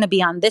never going to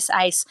be on this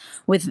ice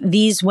with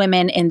these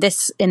women in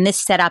this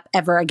setup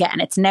ever again.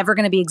 It's never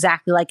going to be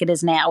exactly like it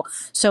is now.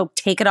 So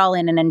take it all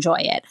in and enjoy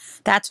it.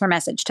 That's her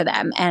message to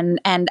them. And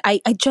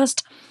I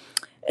just,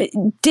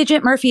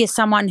 Digit Murphy is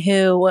someone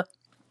who,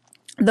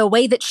 the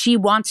way that she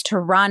wants to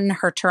run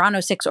her Toronto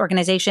Six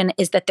organization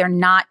is that they're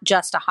not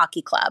just a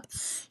hockey club.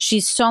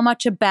 She's so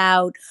much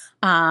about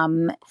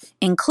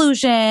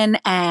inclusion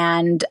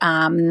and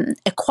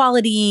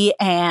equality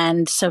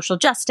and social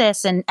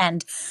justice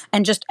and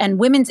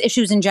women's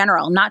issues in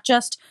general, not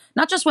just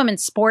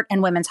women's sport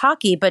and women's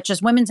hockey, but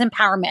just women's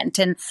empowerment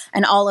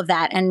and all of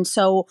that. And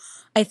so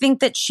I think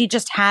that she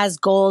just has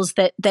goals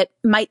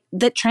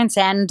that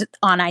transcend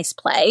on ice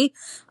play,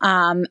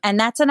 and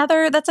that's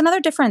another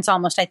difference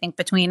almost, I think,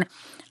 between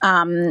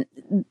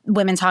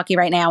women's hockey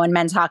right now and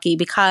men's hockey,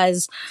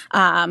 because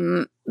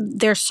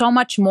there's so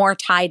much more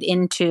tied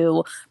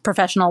into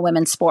professional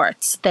women's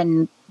sports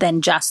than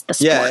just the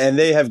sport. Yeah, and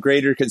they have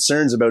greater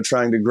concerns about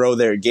trying to grow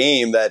their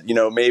game that, you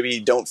know, maybe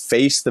don't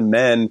face the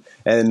men,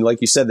 and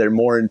like you said, they're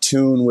more in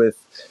tune with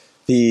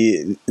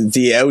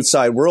the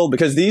outside world,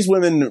 because these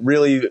women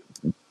really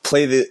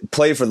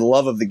play for the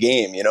love of the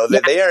game. You know, they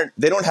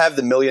don't have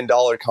the $1 million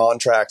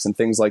contracts and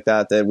things like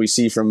that we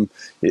see from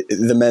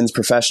the men's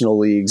professional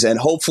leagues. And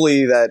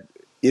hopefully that,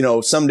 you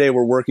know, someday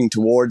we're working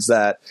towards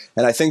that.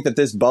 And I think that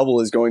this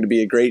bubble is going to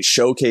be a great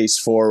showcase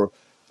for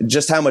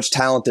just how much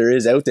talent there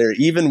is out there,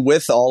 even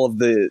with all of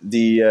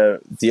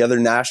the other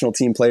national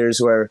team players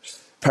who are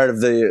part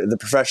of the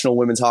Professional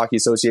Women's Hockey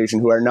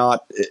Association, who are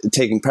not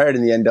taking part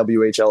in the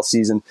NWHL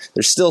season.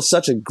 There's still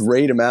such a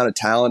great amount of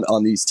talent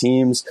on these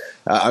teams.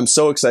 I'm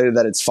so excited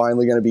that it's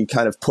finally going to be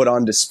kind of put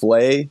on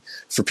display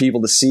for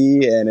people to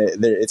see, and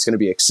it's going to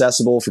be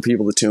accessible for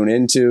people to tune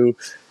into.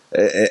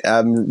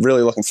 I'm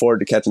really looking forward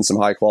to catching some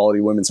high quality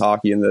women's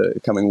hockey in the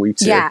coming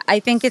weeks. Yeah, here. I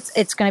think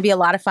it's going to be a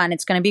lot of fun.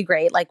 It's going to be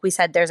great. Like we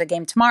said, there's a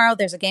game tomorrow.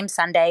 There's a game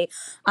Sunday.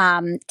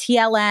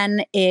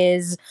 TLN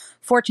is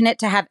fortunate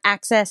to have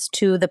access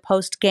to the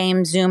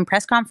post-game Zoom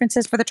press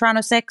conferences for the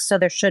Toronto Six. So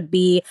there should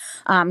be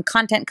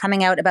content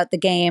coming out about the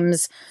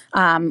games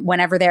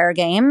whenever there are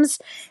games.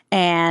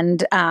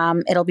 And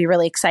it'll be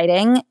really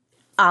exciting.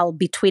 I'll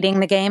be tweeting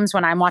the games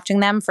when I'm watching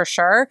them for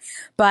sure.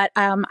 But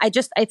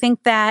I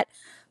think that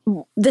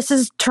this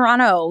is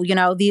Toronto,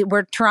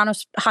 we're Toronto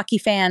hockey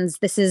fans.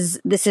 This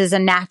is a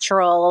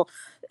natural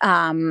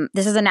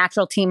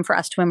team for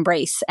us to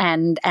embrace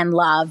and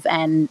love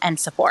and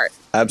support.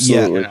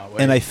 Absolutely. Yeah.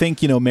 And I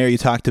think, Mary, you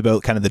talked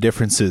about kind of the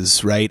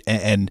differences, right?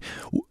 And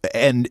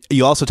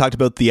you also talked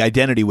about the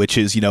identity, which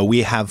is,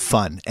 we have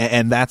fun.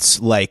 And that's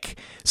like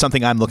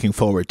something I'm looking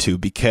forward to,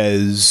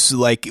 because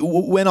like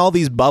when all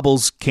these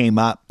bubbles came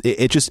up,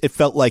 it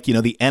felt like,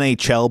 the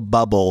NHL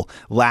bubble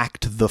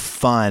lacked the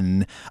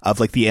fun of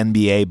like the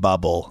NBA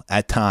bubble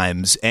at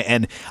times.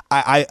 And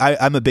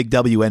I'm a big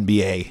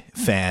WNBA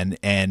fan,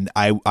 and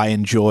I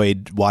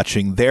enjoyed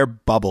watching their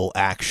bubble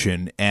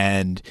action,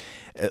 and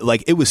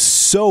like it was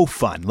so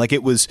fun. Like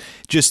it was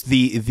just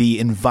the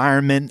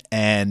environment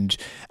and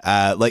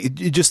like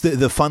just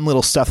the fun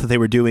little stuff that they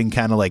were doing,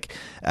 kind of like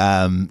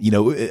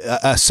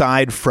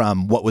aside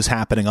from what was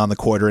happening on the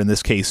court, or in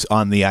this case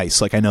on the ice.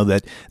 Like I know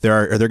that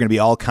there going to be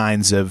all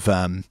kinds of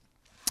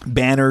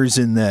banners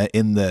in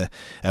the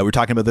we were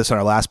talking about this on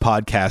our last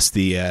podcast,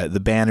 the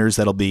banners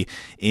that'll be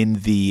in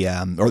the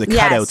or the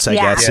cutouts, I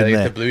guess,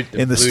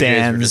 in the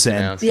stands,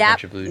 and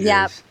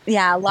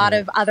a lot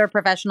of other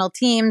professional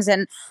teams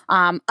and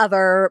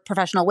other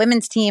professional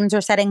women's teams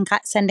are sending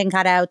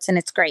cutouts, and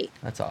it's great.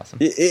 That's awesome,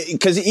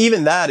 because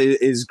even that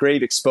is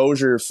great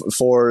exposure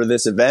for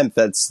this event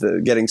that's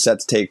getting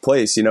set to take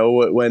place.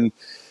 When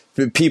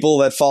people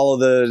that follow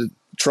the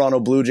Toronto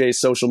Blue Jays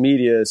social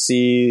media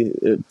see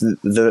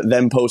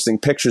them posting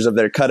pictures of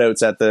their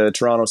cutouts at the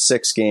Toronto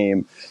Six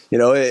game,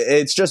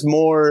 it's just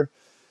more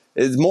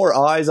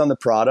eyes on the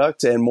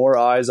product and more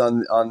eyes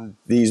on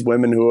these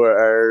women who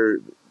are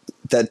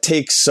that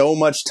take so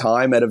much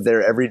time out of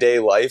their everyday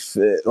life,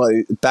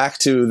 like back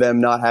to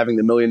them not having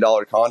the $1 million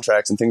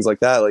contracts and things like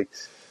that. Like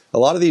a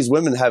lot of these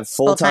women have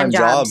full-time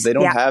jobs. They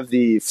don't have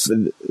the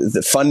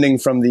funding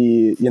from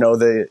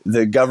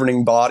the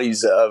governing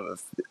bodies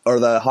or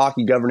the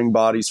hockey governing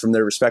bodies from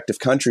their respective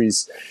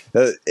countries.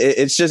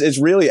 It's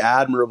really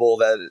admirable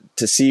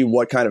to see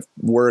what kind of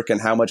work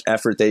and how much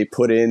effort they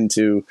put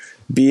into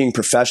being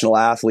professional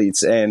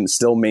athletes and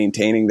still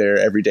maintaining their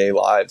everyday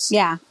lives.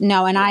 Yeah,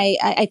 no, and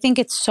I think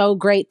it's so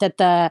great that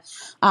the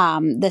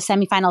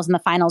semifinals and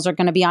the finals are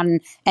going to be on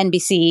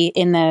NBC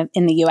in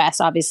the US.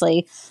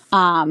 Obviously,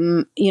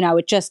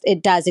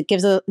 it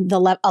gives a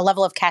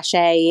level of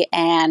cachet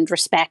and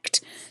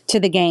respect to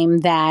the game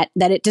that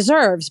it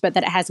deserves, but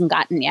that it hasn't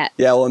gotten yet.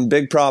 Yeah, well, and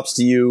big props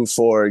to you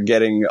for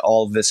getting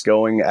all of this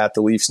going at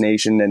the Leafs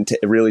Nation and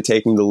really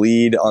taking the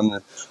lead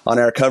on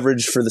our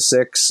coverage for the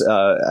Six.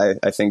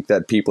 I think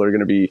that people are going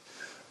to be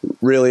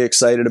really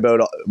excited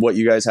about what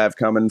you guys have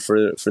coming for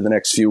the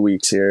next few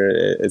weeks here.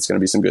 It's going to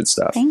be some good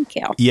stuff. Thank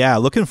you. Yeah,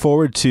 looking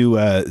forward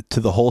to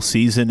the whole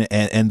season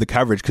and the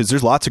coverage, because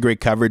there's lots of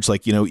great coverage.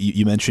 Like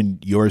you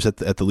mentioned yours at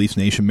the Leafs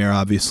Nation, Mare,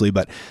 obviously,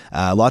 but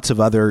lots of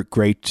other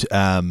great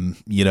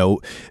previews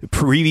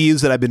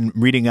that I've been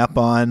reading up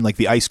on. Like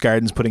the Ice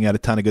Garden's putting out a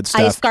ton of good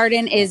stuff. Ice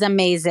Garden is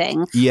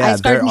amazing. Yeah,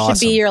 Ice Garden awesome.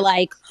 should be your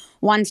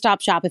one-stop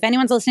shop. If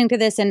anyone's listening to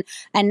this and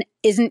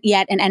isn't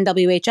yet an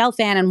NWHL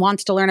fan and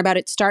wants to learn about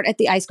it, start at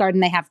the Ice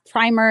Garden. They have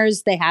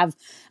primers. They have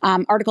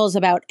articles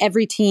about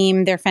every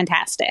team. They're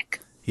fantastic.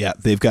 Yeah,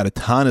 they've got a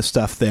ton of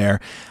stuff there.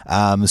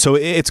 So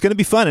it's going to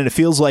be fun, and it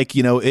feels like,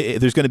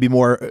 there's going to be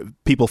more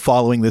people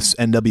following this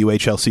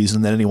NWHL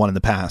season than anyone in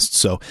the past.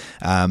 So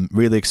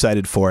really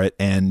excited for it.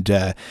 And,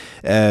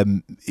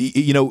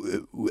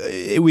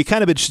 we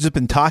kind of just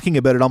been talking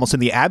about it almost in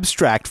the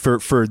abstract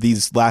for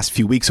these last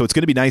few weeks. So it's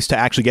going to be nice to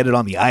actually get it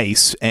on the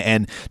ice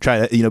and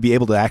try to, be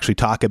able to actually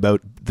talk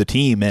about the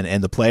team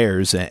and the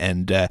players.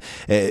 And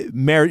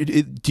Mare,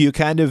 do you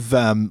kind of,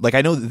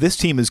 I know that this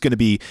team is going to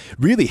be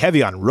really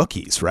heavy on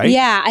rookies, right?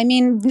 Yeah, I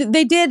mean,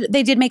 they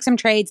did make some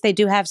trades. They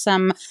do have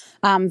some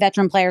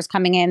veteran players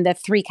coming in. The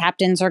three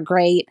captains are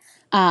great.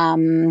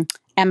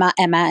 Emma,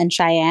 and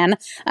Cheyenne.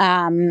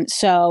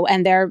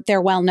 And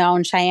they're well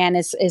known. Cheyenne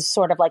is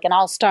sort of like an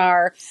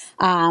all-star.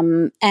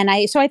 So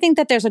I think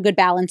that there's a good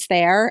balance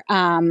there.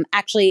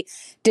 Actually,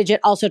 Digit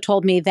also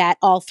told me that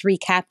all three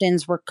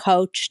captains were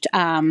coached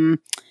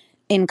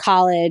in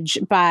college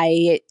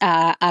by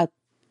a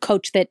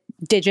coach that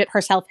Digit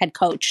herself had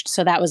coached.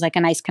 So that was like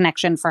a nice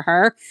connection for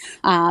her.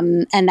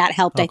 And that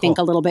helped, I think,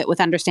 a little bit with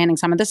understanding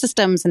some of the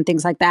systems and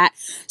things like that.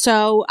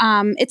 So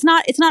it's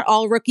not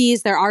all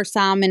rookies. There are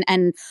some,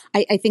 and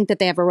I think that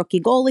they have a rookie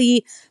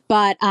goalie,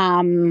 but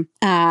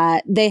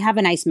they have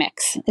a nice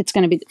mix. It's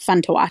going to be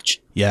fun to watch.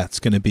 Yeah, it's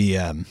going to be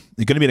an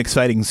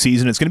exciting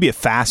season. It's going to be a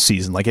fast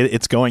season. Like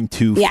it's going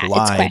to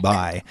fly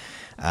by.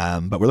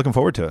 But we're looking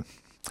forward to it.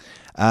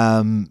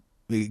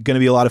 going to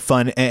be a lot of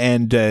fun.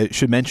 And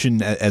should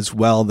mention as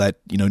well that,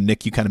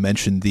 Nick, you kind of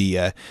mentioned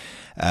the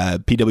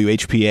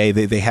PWHPA.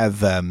 They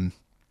have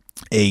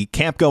a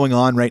camp going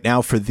on right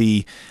now for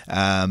the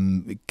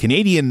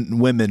Canadian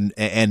women,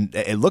 and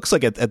it looks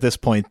like at this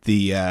point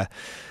the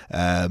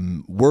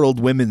World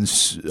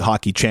Women's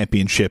Hockey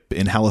Championship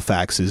in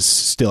Halifax is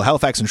still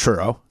Halifax and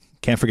Truro.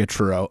 Can't forget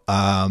Truro.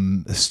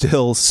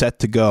 Still set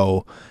to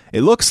go.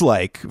 It looks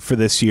like for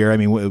this year. I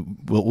mean,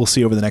 we'll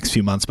see over the next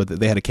few months, but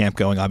they had a camp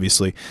going,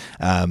 obviously,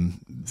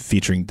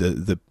 featuring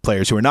the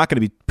players who are not going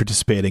to be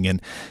participating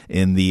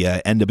in the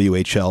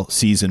NWHL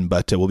season,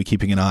 but we'll be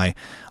keeping an eye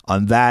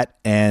on that.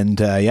 And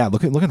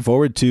looking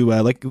forward to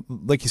like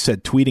you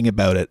said, tweeting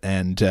about it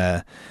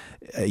and.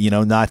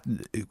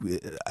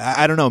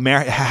 I don't know,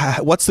 Mary,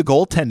 what's the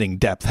goaltending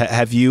depth?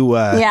 Have you?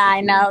 Yeah,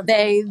 I know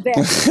they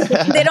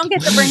don't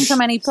get to bring so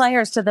many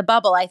players to the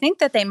bubble. I think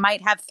that they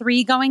might have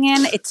 3 going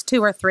in. It's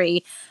 2 or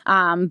 3,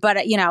 but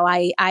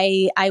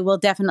I will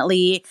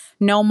definitely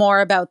know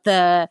more about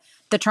the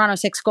Toronto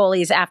Six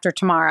goalies after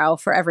tomorrow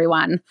for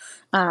everyone.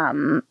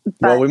 Well,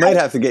 we might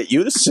have to get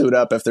you to suit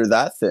up if they're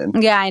that thin.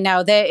 Yeah, I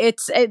know. I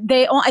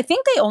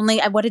think they only.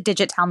 What did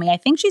Digit tell me? I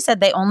think she said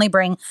they only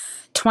bring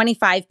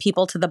 25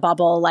 people to the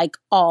bubble, like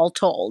all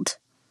told.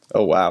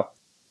 Oh wow.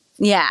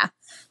 Yeah.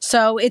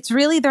 So it's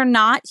really, they're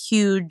not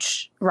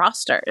huge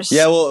rosters.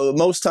 Yeah, well,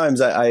 most times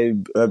I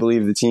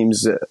believe the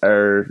teams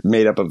are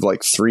made up of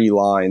like 3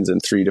 lines and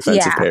 3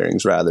 defensive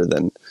pairings rather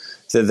than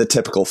the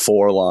typical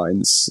 4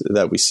 lines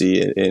that we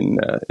see in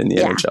the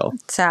NHL.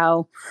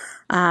 So,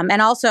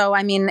 and also,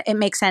 I mean, it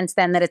makes sense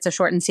then that it's a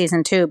shortened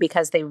season too,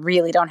 because they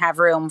really don't have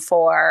room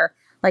for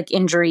like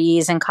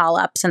injuries and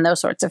call-ups and those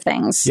sorts of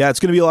things. Yeah, it's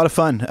going to be a lot of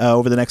fun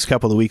over the next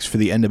couple of weeks for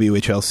the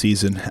NWHL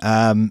season.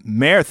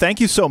 Mayor, thank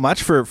you so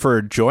much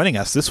for joining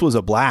us. This was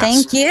a blast.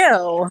 Thank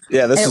you.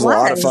 Yeah, this was a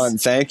lot of fun.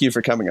 Thank you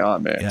for coming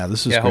on, man. Yeah,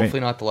 this was great. Great.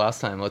 Hopefully not the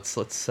last time. Let's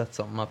set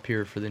something up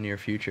here for the near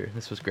future.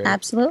 This was great.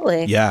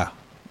 Absolutely. Yeah,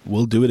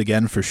 we'll do it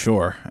again for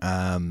sure.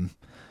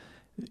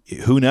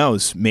 Who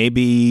knows?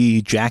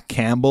 Maybe Jack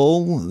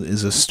Campbell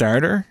is a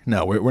starter.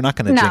 No, we're not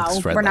going to jinx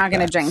Fred. We're not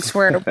going to jinx.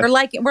 We're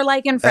like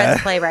in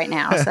Fred's play right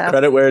now. So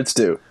credit where it's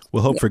due.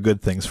 We'll hope for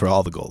good things for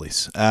all the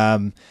goalies.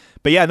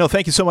 But yeah, no,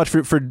 thank you so much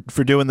for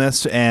doing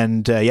this,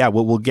 and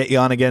we'll get you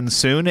on again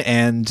soon,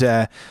 and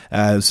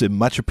it's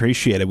much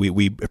appreciated.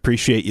 We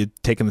appreciate you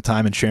taking the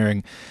time and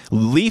sharing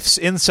Leafs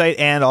insight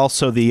and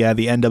also the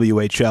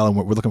NWHL, and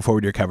we're looking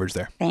forward to your coverage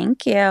there.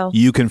 Thank you.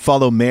 You can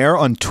follow Mare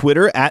on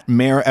Twitter at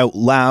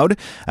MareOutLoud,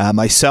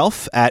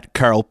 myself at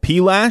Carl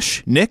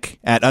Pelash, Nick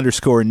at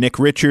 _Nick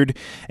Richard,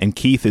 and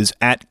Keith is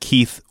at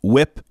Keith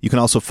Whip. You can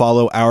also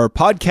follow our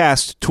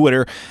podcast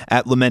Twitter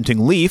at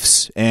Lamenting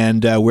Leafs,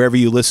 and wherever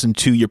you listen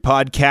to your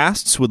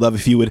podcasts, would love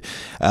if you would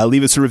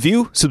leave us a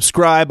review,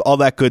 subscribe, all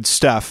that good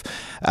stuff.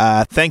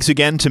 Thanks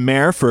again to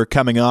Mare for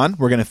coming on.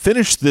 We're going to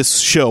finish this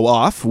show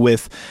off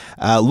with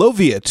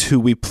Loviet, who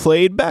we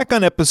played back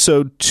on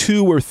episode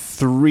 2 or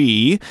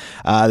 3.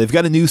 They've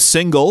got a new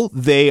single.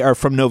 They are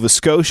from Nova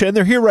Scotia, and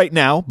they're here right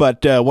now,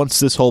 but once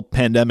this whole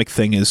pandemic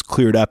thing is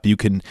cleared up, you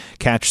can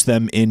catch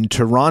them in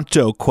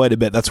Toronto quite a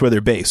bit. That's where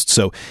they're based.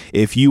 So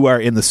if you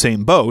are in the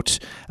same boat,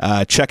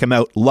 check them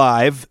out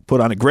live, put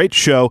on a great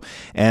show,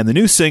 and the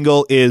new single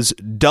is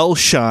Dull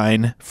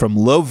Shine from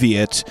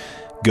Loviet.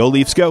 Go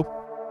Leafs, go!